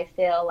 and I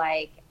feel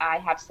like I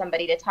have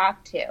somebody to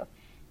talk to.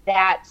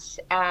 That's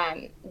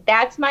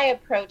my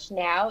approach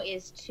now,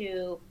 is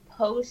to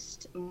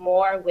post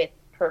more with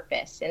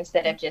purpose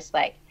instead of just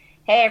like,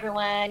 hey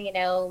everyone,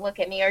 look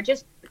at me, or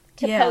just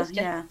to post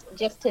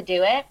just to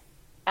do it.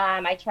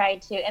 I try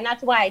to, and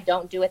that's why I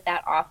don't do it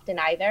that often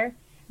either.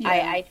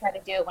 I try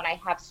to do it when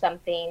I have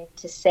something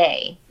to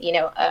say,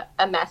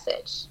 a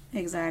message.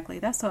 Exactly.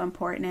 That's so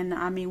important. And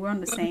I mean, we're on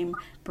the same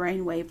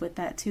brainwave with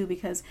that too,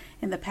 because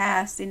in the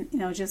past, and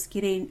just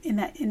getting in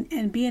that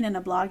and being in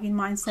a blogging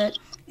mindset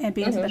and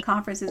being to the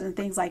conferences and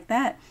things like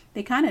that,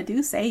 they kind of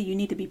do say you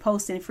need to be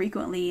posting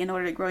frequently in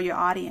order to grow your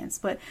audience.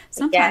 But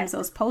sometimes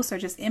those posts are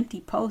just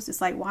empty posts.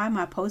 It's like, why am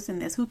I posting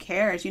this? Who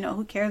cares?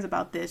 Who cares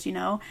about this?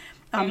 Do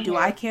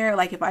I care?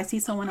 Like, if I see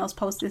someone else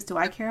post this, do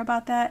I care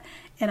about that?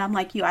 And I'm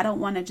like I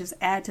don't want to just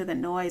add to the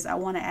noise. I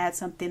want to add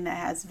something that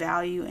has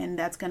value and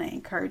that's going to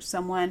encourage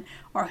someone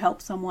or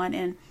help someone.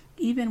 And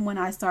even when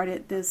I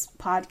started this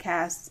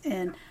podcast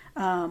and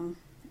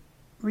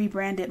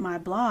rebranded my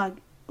blog,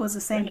 it was the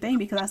same thing,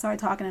 because I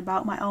started talking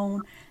about my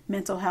own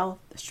mental health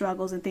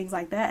struggles and things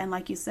like that. And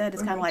like you said,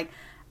 it's kind of like,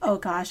 oh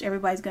gosh,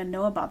 everybody's going to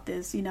know about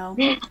this,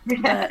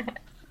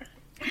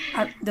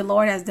 But the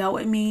Lord has dealt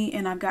with me,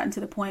 and I've gotten to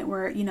the point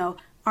where,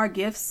 our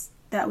gifts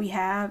that we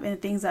have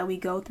and things that we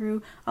go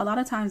through, a lot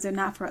of times they're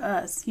not for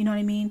us. You know what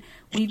I mean?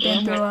 We've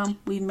been through them,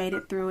 we've made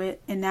it through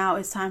it, and now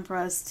it's time for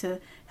us to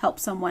help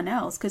someone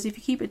else. Because if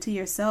you keep it to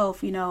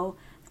yourself, you know,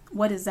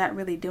 what is that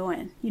really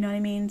doing? You know what I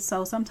mean?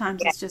 So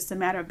sometimes it's just a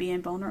matter of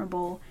being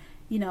vulnerable,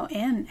 you know,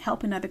 and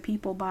helping other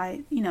people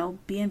by, you know,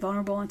 being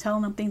vulnerable and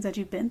telling them things that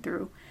you've been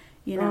through,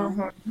 you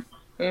know.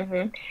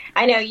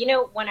 I know, you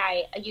know, when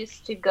I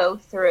used to go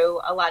through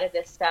a lot of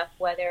this stuff,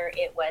 whether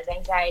it was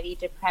anxiety,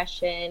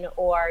 depression,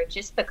 or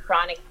just the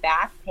chronic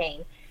back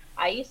pain,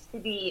 I used to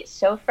be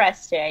so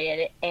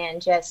frustrated and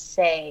just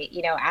say,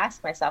 you know,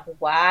 ask myself,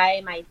 why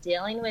am I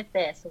dealing with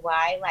this?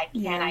 Why, like,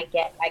 can't I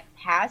get like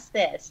past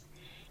this?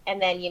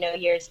 And then, you know,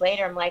 years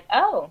later, I'm like,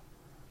 oh,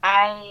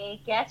 I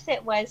guess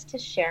it was to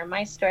share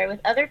my story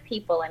with other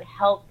people and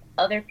help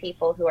other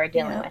people who are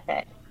dealing with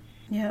it.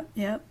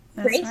 Yep.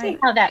 That's crazy right.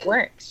 how that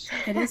works.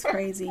 It is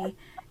crazy.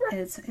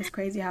 It's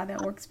crazy how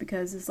that works,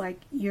 because it's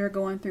like you're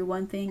going through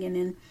one thing and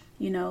then,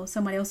 you know,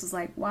 somebody else is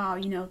like, wow,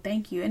 you know,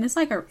 thank you. And it's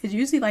like it's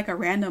usually like a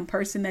random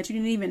person that you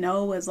didn't even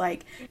know was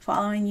like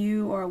following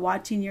you or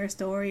watching your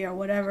story or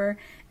whatever.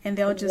 And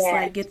they'll just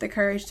like get the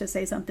courage to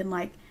say something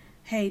like,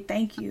 hey,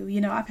 thank you.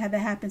 You know, I've had that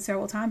happen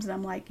several times, and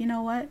I'm like, you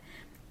know what?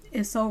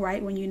 It's so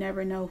right when you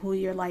never know who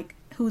you're like,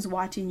 who's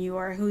watching you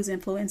or who's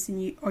influencing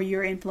you or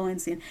you're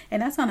influencing.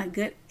 And that's on a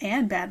good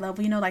and bad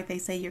level. You know, like they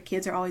say, your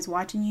kids are always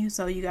watching you,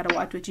 so you got to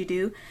watch what you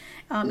do.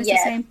 It's the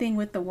same thing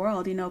with the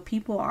world. You know,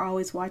 people are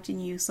always watching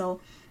you. So,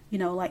 you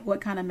know, like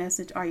what kind of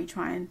message are you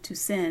trying to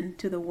send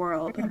to the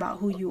world about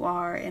who you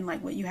are and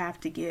like what you have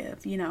to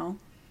give, you know?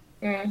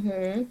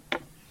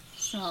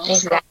 So.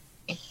 Exactly.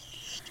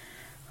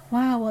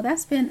 Wow, well,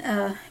 that's been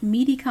a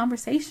meaty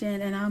conversation,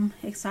 and I'm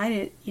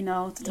excited, you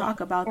know, to talk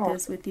about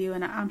this with you.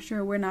 And I'm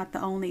sure we're not the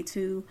only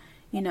two,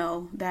 you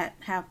know, that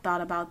have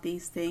thought about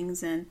these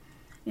things. And,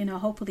 you know,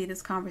 hopefully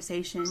this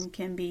conversation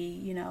can be,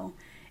 you know,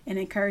 an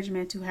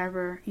encouragement to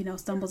whoever, you know,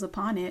 stumbles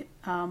upon it.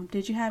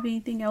 Did you have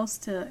anything else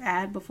to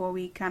add before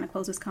we kind of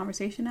close this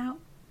conversation out?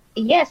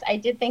 Yes, I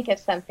did think of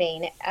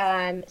something.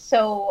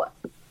 So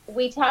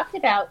we talked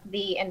about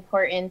the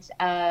importance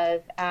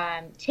of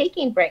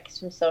taking breaks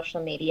from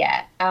social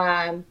media,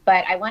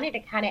 but I wanted to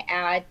kind of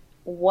add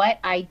what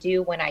I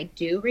do when I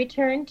do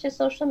return to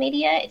social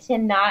media to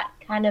not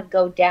kind of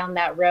go down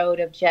that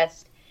road of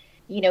just,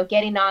 you know,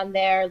 getting on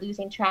there,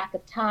 losing track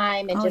of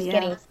time, and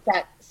getting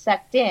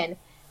sucked in.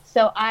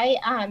 So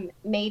I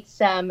made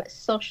some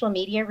social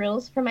media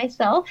rules for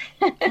myself.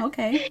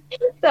 Okay.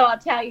 So I'll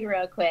tell you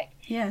real quick.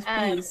 Yes,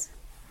 please.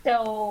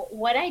 So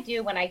what I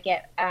do when I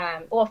get,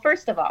 well,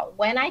 first of all,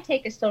 when I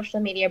take a social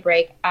media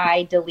break,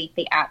 I delete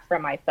the app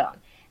from my phone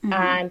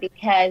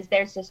because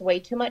there's just way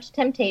too much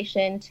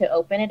temptation to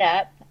open it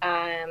up.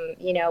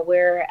 You know,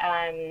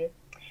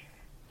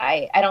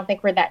 I don't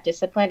think we're that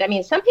disciplined. I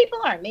mean, some people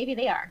are, maybe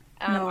they are.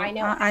 No,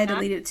 I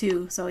delete it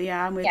too. So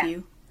yeah, I'm with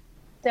you.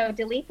 So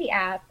delete the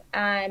app.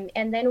 And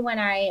then when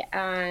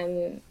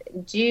I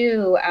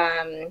do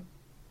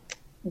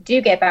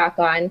get back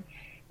on,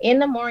 in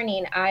the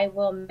morning, I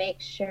will make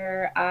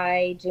sure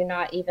I do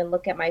not even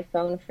look at my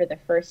phone for the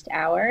first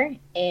hour.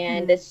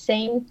 And the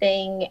same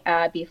thing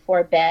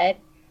before bed,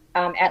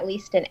 at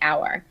least an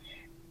hour.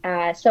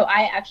 So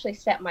I actually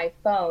set my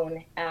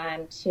phone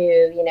to,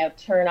 you know,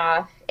 turn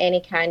off any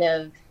kind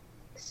of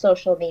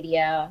social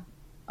media,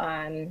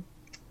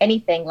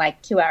 anything like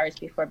 2 hours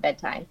before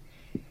bedtime.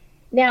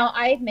 Now,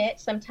 I admit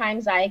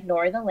sometimes I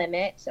ignore the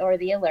limit or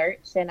the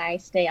alerts and I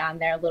stay on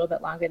there a little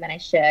bit longer than I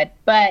should,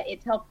 but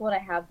it's helpful to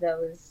have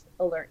those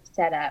alerts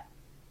set up.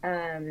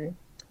 And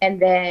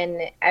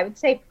then I would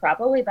say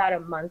probably about a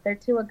month or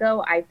two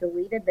ago, I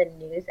deleted the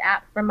news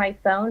app from my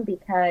phone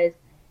because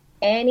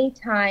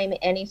anytime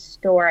any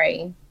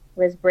story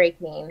was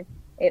breaking,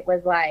 it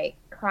was like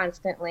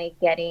constantly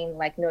getting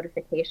like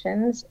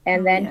notifications.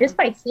 And then just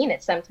by seeing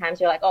it,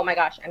 sometimes you're like, oh my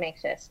gosh, I'm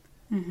anxious.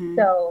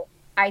 So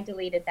I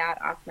deleted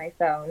that off my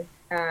phone.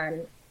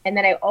 And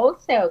then I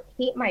also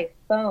keep my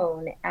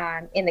phone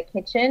in the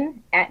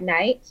kitchen at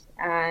night.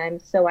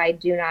 So I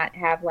do not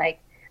have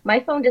my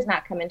phone does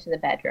not come into the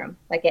bedroom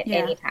like at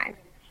any time.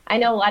 I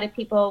know a lot of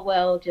people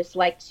will just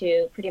like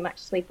to pretty much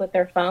sleep with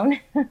their phone.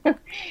 But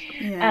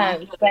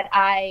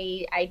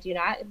I do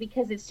not,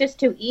 because it's just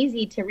too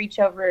easy to reach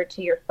over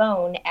to your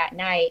phone at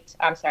night.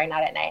 I'm sorry,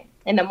 not at night.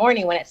 In the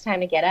morning when it's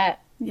time to get up.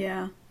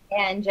 Yeah.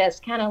 And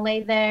just kind of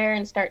lay there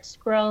and start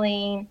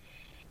scrolling.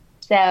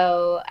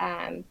 So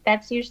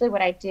that's usually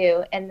what I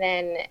do. And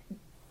then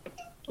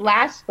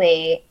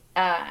lastly,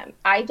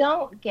 I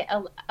don't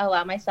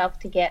allow myself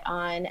to get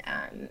on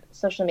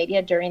social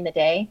media during the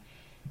day.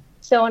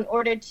 So in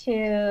order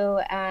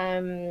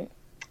to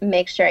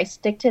make sure I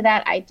stick to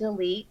that, I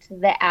delete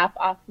the app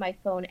off my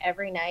phone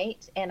every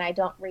night, and I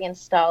don't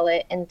reinstall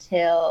it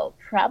until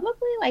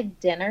probably like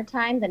dinner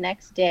time the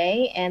next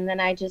day. And then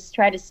I just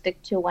try to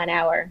stick to 1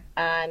 hour,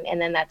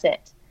 and then that's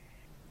it.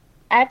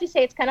 I have to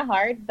say it's kind of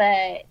hard,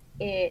 but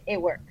it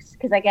works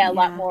because I get a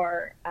lot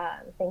more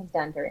things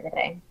done during the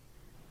day.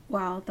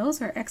 Wow,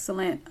 those are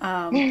excellent.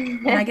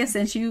 And I guess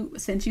since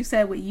you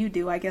said what you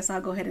do, I guess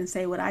I'll go ahead and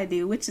say what I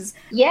do, which is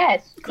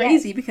Yes,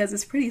 crazy yes. because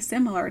it's pretty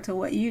similar to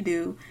what you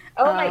do.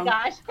 Oh my Um,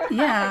 gosh.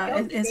 yeah,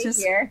 Go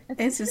figure.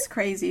 it's just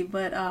crazy.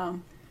 But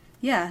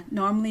yeah,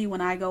 normally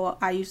when I go,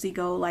 I usually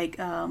go like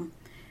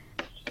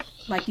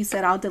you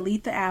said, I'll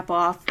delete the app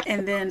off,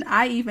 and then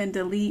I even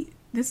delete.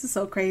 This is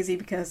so crazy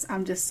because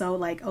I'm just so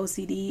like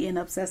OCD and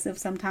obsessive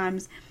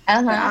sometimes.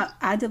 But Uh-huh.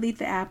 I delete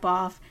the app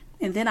off,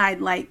 and then I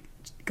like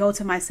go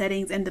to my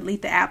settings and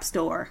delete the app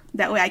store.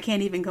 That way, I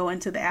can't even go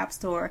into the app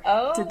store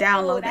to Oh,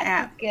 download the that's a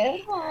app.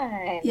 good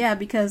one. Yeah,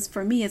 because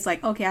for me, it's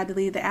like, okay, I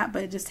deleted the app,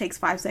 but it just takes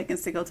 5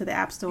 seconds to go to the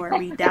app store and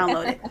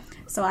re-download it.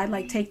 So I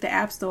like take the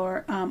app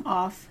store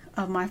off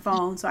of my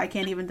phone, so I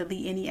can't even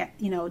delete any,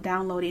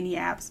 download any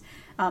apps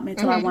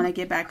until I want Hmm. to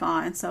get back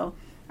on. So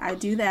I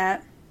do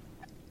that.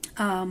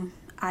 Um,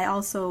 I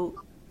also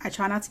I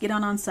try not to get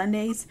on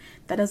Sundays.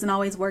 That doesn't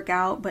always work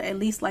out, but at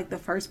least like the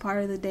first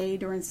part of the day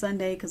during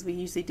Sunday, because we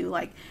usually do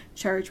like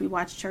church. We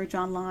watch church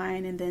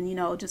online, and then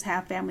just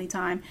have family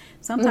time.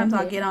 Sometimes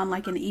I'll get Hmm. on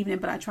like in the evening,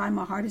 but I try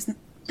my hardest.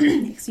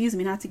 Excuse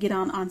me, not to get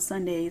on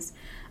Sundays.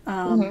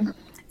 Um, Hmm.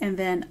 and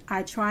then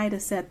I try to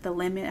set the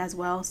limit as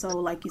well. So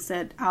like you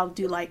said, I'll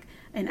do like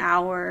an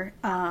hour,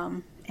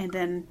 and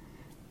then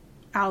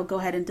I'll go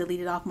ahead and delete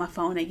it off my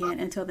phone again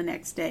until the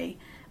next day.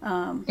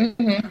 Um,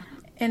 Hmm.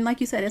 and like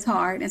you said, it's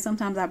hard. And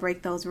sometimes I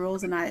break those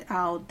rules and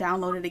I'll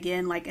download it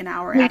again like an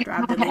hour after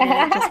I've deleted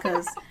it just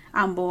because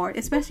I'm bored.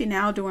 Especially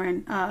now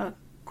during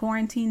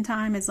quarantine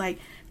time. It's like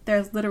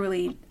there's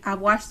literally,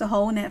 I've watched the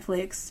whole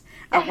Netflix,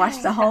 I've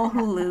watched the whole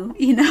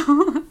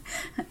Hulu,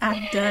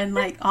 I've done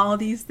like all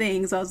these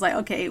things. I was like,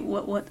 okay,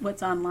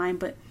 what's online?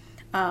 But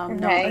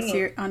no,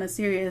 Right. on a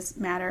serious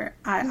matter,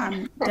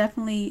 I'm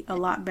definitely a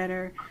lot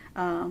better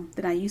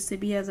than I used to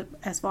be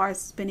as far as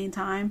spending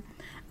time.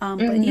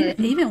 But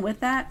Hmm. even with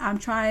that, I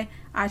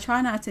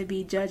try not to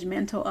be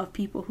judgmental of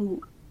people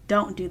who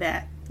don't do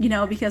that.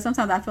 Because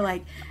sometimes I feel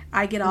like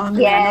I get off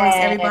and then I notice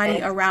everybody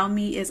Yes. around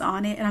me is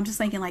on it, and I'm just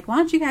thinking like, why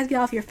don't you guys get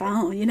off your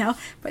phone?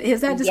 But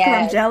is that just because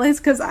I'm Yes. jealous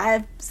because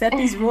I've set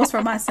these rules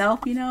for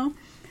myself?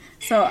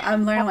 So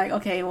I'm learning like,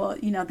 okay, well,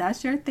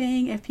 that's your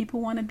thing. If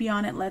people want to be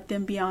on it, let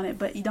them be on it.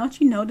 But don't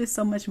you notice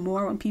so much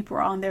more when people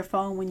are on their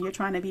phone when you're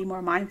trying to be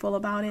more mindful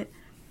about it?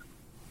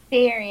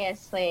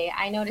 Seriously,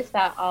 I notice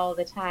that all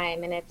the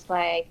time. And it's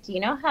like, do you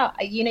know how,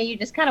 you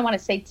just kind of want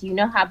to say, do you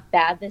know how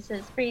bad this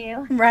is for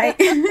you? Right.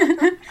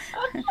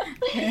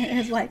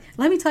 It's like,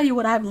 let me tell you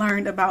what I've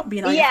learned about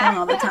being on your phone Yeah.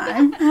 all the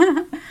time.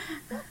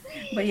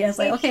 But yeah, it's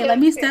like, It's okay, so let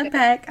me true. step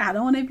back. I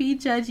don't want to be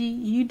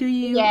judgy. You do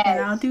you, and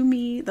I'll Yes. do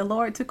me. The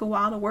Lord took a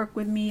while to work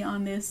with me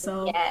on this,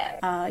 so Yes.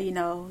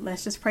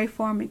 let's just pray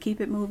for him and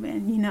keep it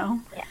moving.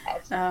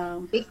 Yes.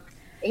 Um, Be-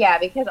 Yeah,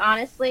 because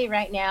honestly,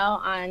 right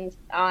now on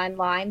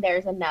online,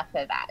 there's enough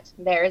of that.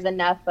 There's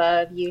enough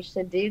of you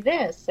should do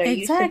this or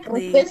you should think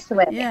exactly. this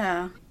way.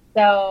 Yeah.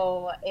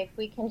 So if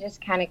we can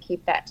just kind of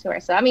keep that to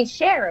ourselves, I mean,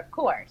 share, of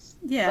course,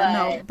 Yeah,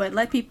 no, but but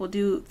let people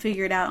do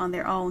figure it out on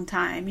their own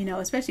time,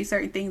 especially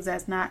certain things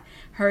that's not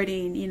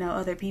hurting,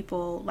 other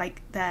people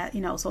like that,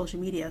 social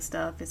media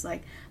stuff. It's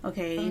like,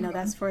 okay, Mhm.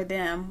 that's for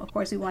them. Of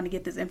course, we want to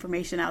get this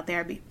information out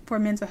there for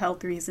mental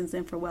health reasons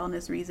and for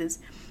wellness reasons.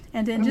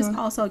 And then just Mhm.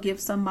 also give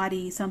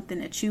somebody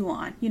something to chew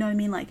on. You know what I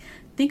mean? Like,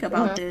 think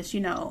about Mhm. this,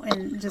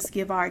 and just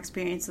give our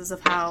experiences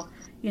of how,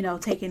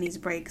 taking these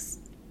breaks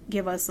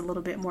give us a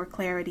little bit more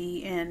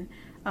clarity and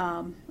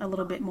a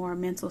little bit more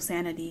mental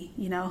sanity,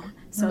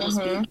 so to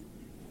speak. Mhm.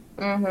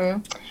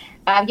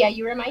 Mhm. Yeah,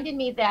 you reminded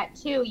me that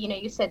too.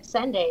 You said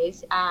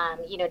Sundays.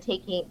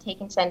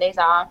 Taking Sundays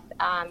off,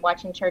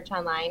 watching church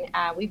online.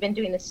 We've been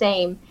doing the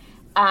same.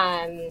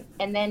 And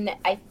then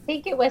I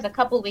think it was a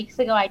couple of weeks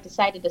ago I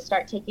decided to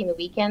start taking the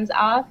weekends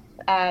off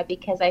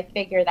because I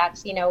figure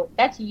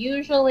that's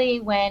usually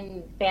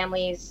when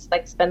families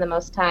like spend the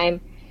most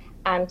time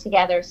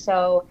together.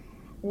 So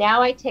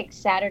now I take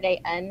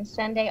Saturday and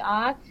Sunday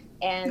off.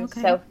 And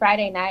Okay. so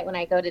Friday night when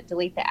I go to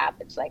delete the app,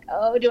 it's like,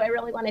 oh, do I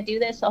really want to do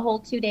this a whole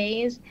 2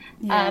 days?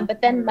 Yeah.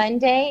 But then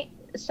Monday,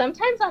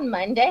 sometimes on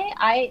Monday,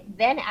 I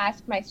then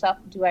ask myself,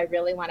 do I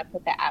really want to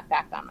put the app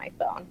back on my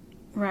phone?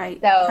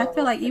 Right. I feel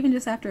So, like even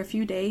just after a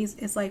few days,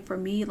 it's like for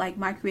me, like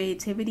my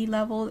creativity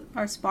level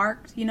are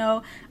sparked.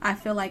 I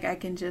feel like I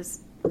can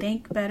just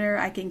think better.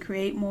 I can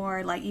create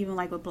more, like even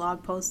like with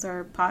blog posts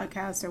or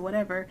podcasts or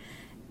whatever.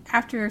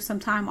 After some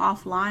time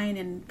offline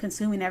and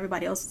consuming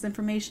everybody else's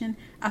information,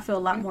 I feel a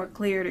lot more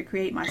clear to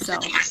create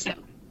myself.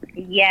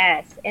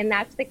 yes, and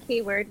that's the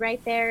key word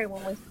right there.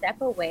 When we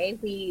step away,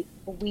 we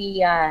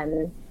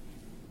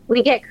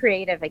get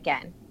creative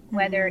again, Hmm.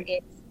 whether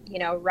it's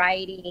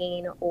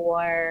writing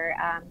or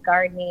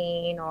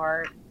gardening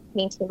or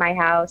painting my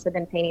house. I've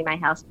been painting my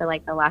house for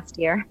like the last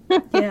year.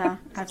 Yeah,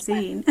 I've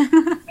seen.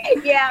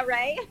 Yeah,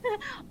 right.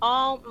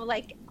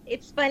 Like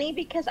it's funny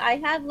because I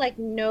have like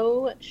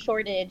no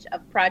shortage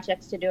of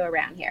projects to do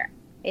around here.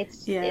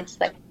 It's Yeah. it's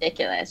like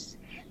ridiculous.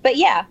 But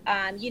yeah,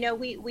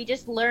 we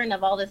just learn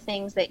of all the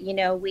things that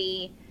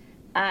we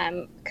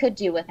could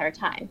do with our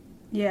time.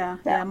 Yeah,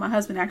 So. yeah. My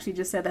husband actually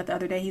just said that the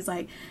other day. He's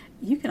like,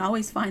 you can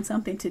always find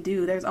something to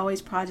do. There's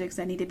always projects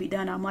that need to be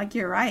done. I'm like,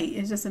 you're right.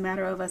 It's just a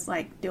matter of us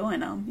like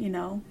doing them, you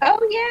know?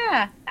 Oh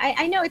yeah,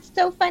 I know. It's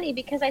so funny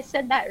because I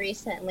said that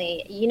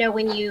recently. You know,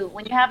 when you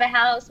have a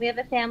house, we have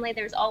a family,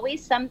 there's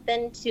always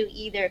something to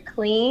either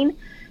clean,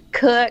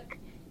 cook,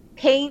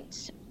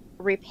 paint,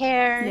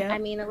 repair. Yep. I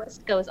mean, the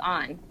list goes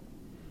on.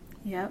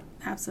 Yep,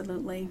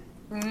 absolutely.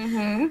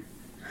 Mm-hmm.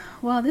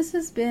 Well, this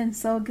has been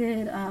so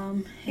good.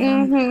 I'm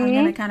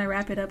going to kind of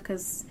wrap it up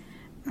because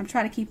I'm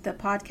trying to keep the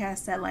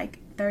podcast at like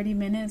 30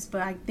 minutes,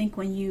 but I think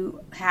when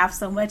you have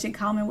so much in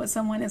common with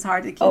someone, it's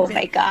hard to keep it. Oh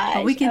my gosh.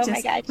 But we can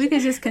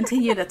just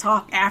continue to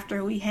talk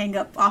after we hang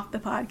up off the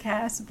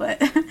podcast.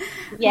 But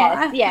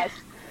yes.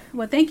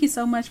 Well, thank you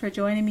so much for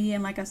joining me.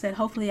 And like I said,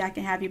 hopefully I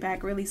can have you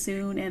back really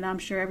soon. And I'm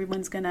sure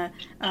everyone's going to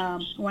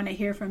want to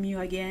hear from you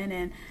again.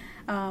 And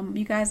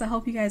you guys, I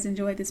hope you guys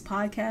enjoyed this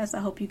podcast. I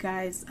hope you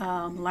guys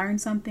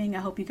learned something. I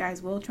hope you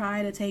guys will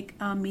try to take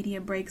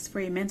media breaks for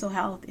your mental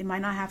health. It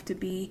might not have to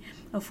be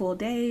a full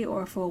day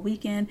or a full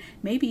weekend,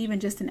 maybe even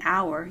just an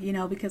hour, you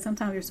know, because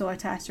sometimes we're so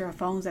attached to our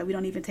phones that we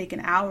don't even take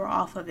an hour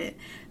off of it.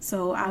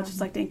 So I would just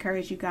like to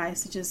encourage you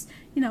guys to just,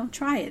 you know,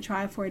 try it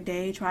for a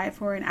day, try it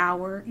for an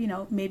hour, you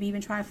know, maybe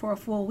even try it for a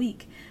full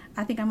week.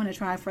 I think I'm going to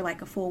try for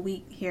like a full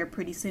week here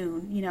pretty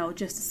soon, you know,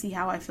 just to see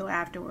how I feel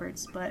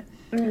afterwards. But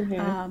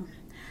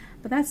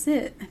but that's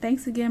it.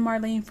 Thanks again,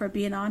 Marlene, for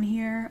being on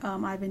here.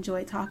 I've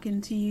enjoyed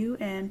talking to you,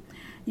 and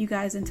you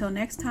guys, until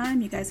next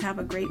time, you guys have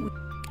a great week.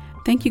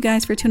 Thank you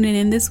guys for tuning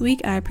in this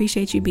week. I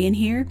appreciate you being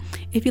here.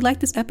 If you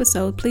like this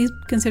episode, please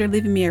consider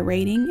leaving me a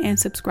rating and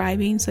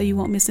subscribing so you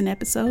won't miss an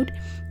episode.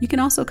 You can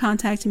also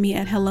contact me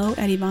at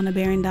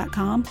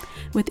hello@ivanabaron.com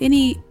with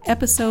any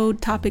episode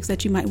topics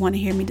that you might want to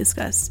hear me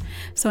discuss.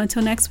 So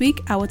until next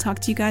week, I will talk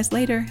to you guys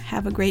later.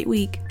 Have a great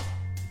week.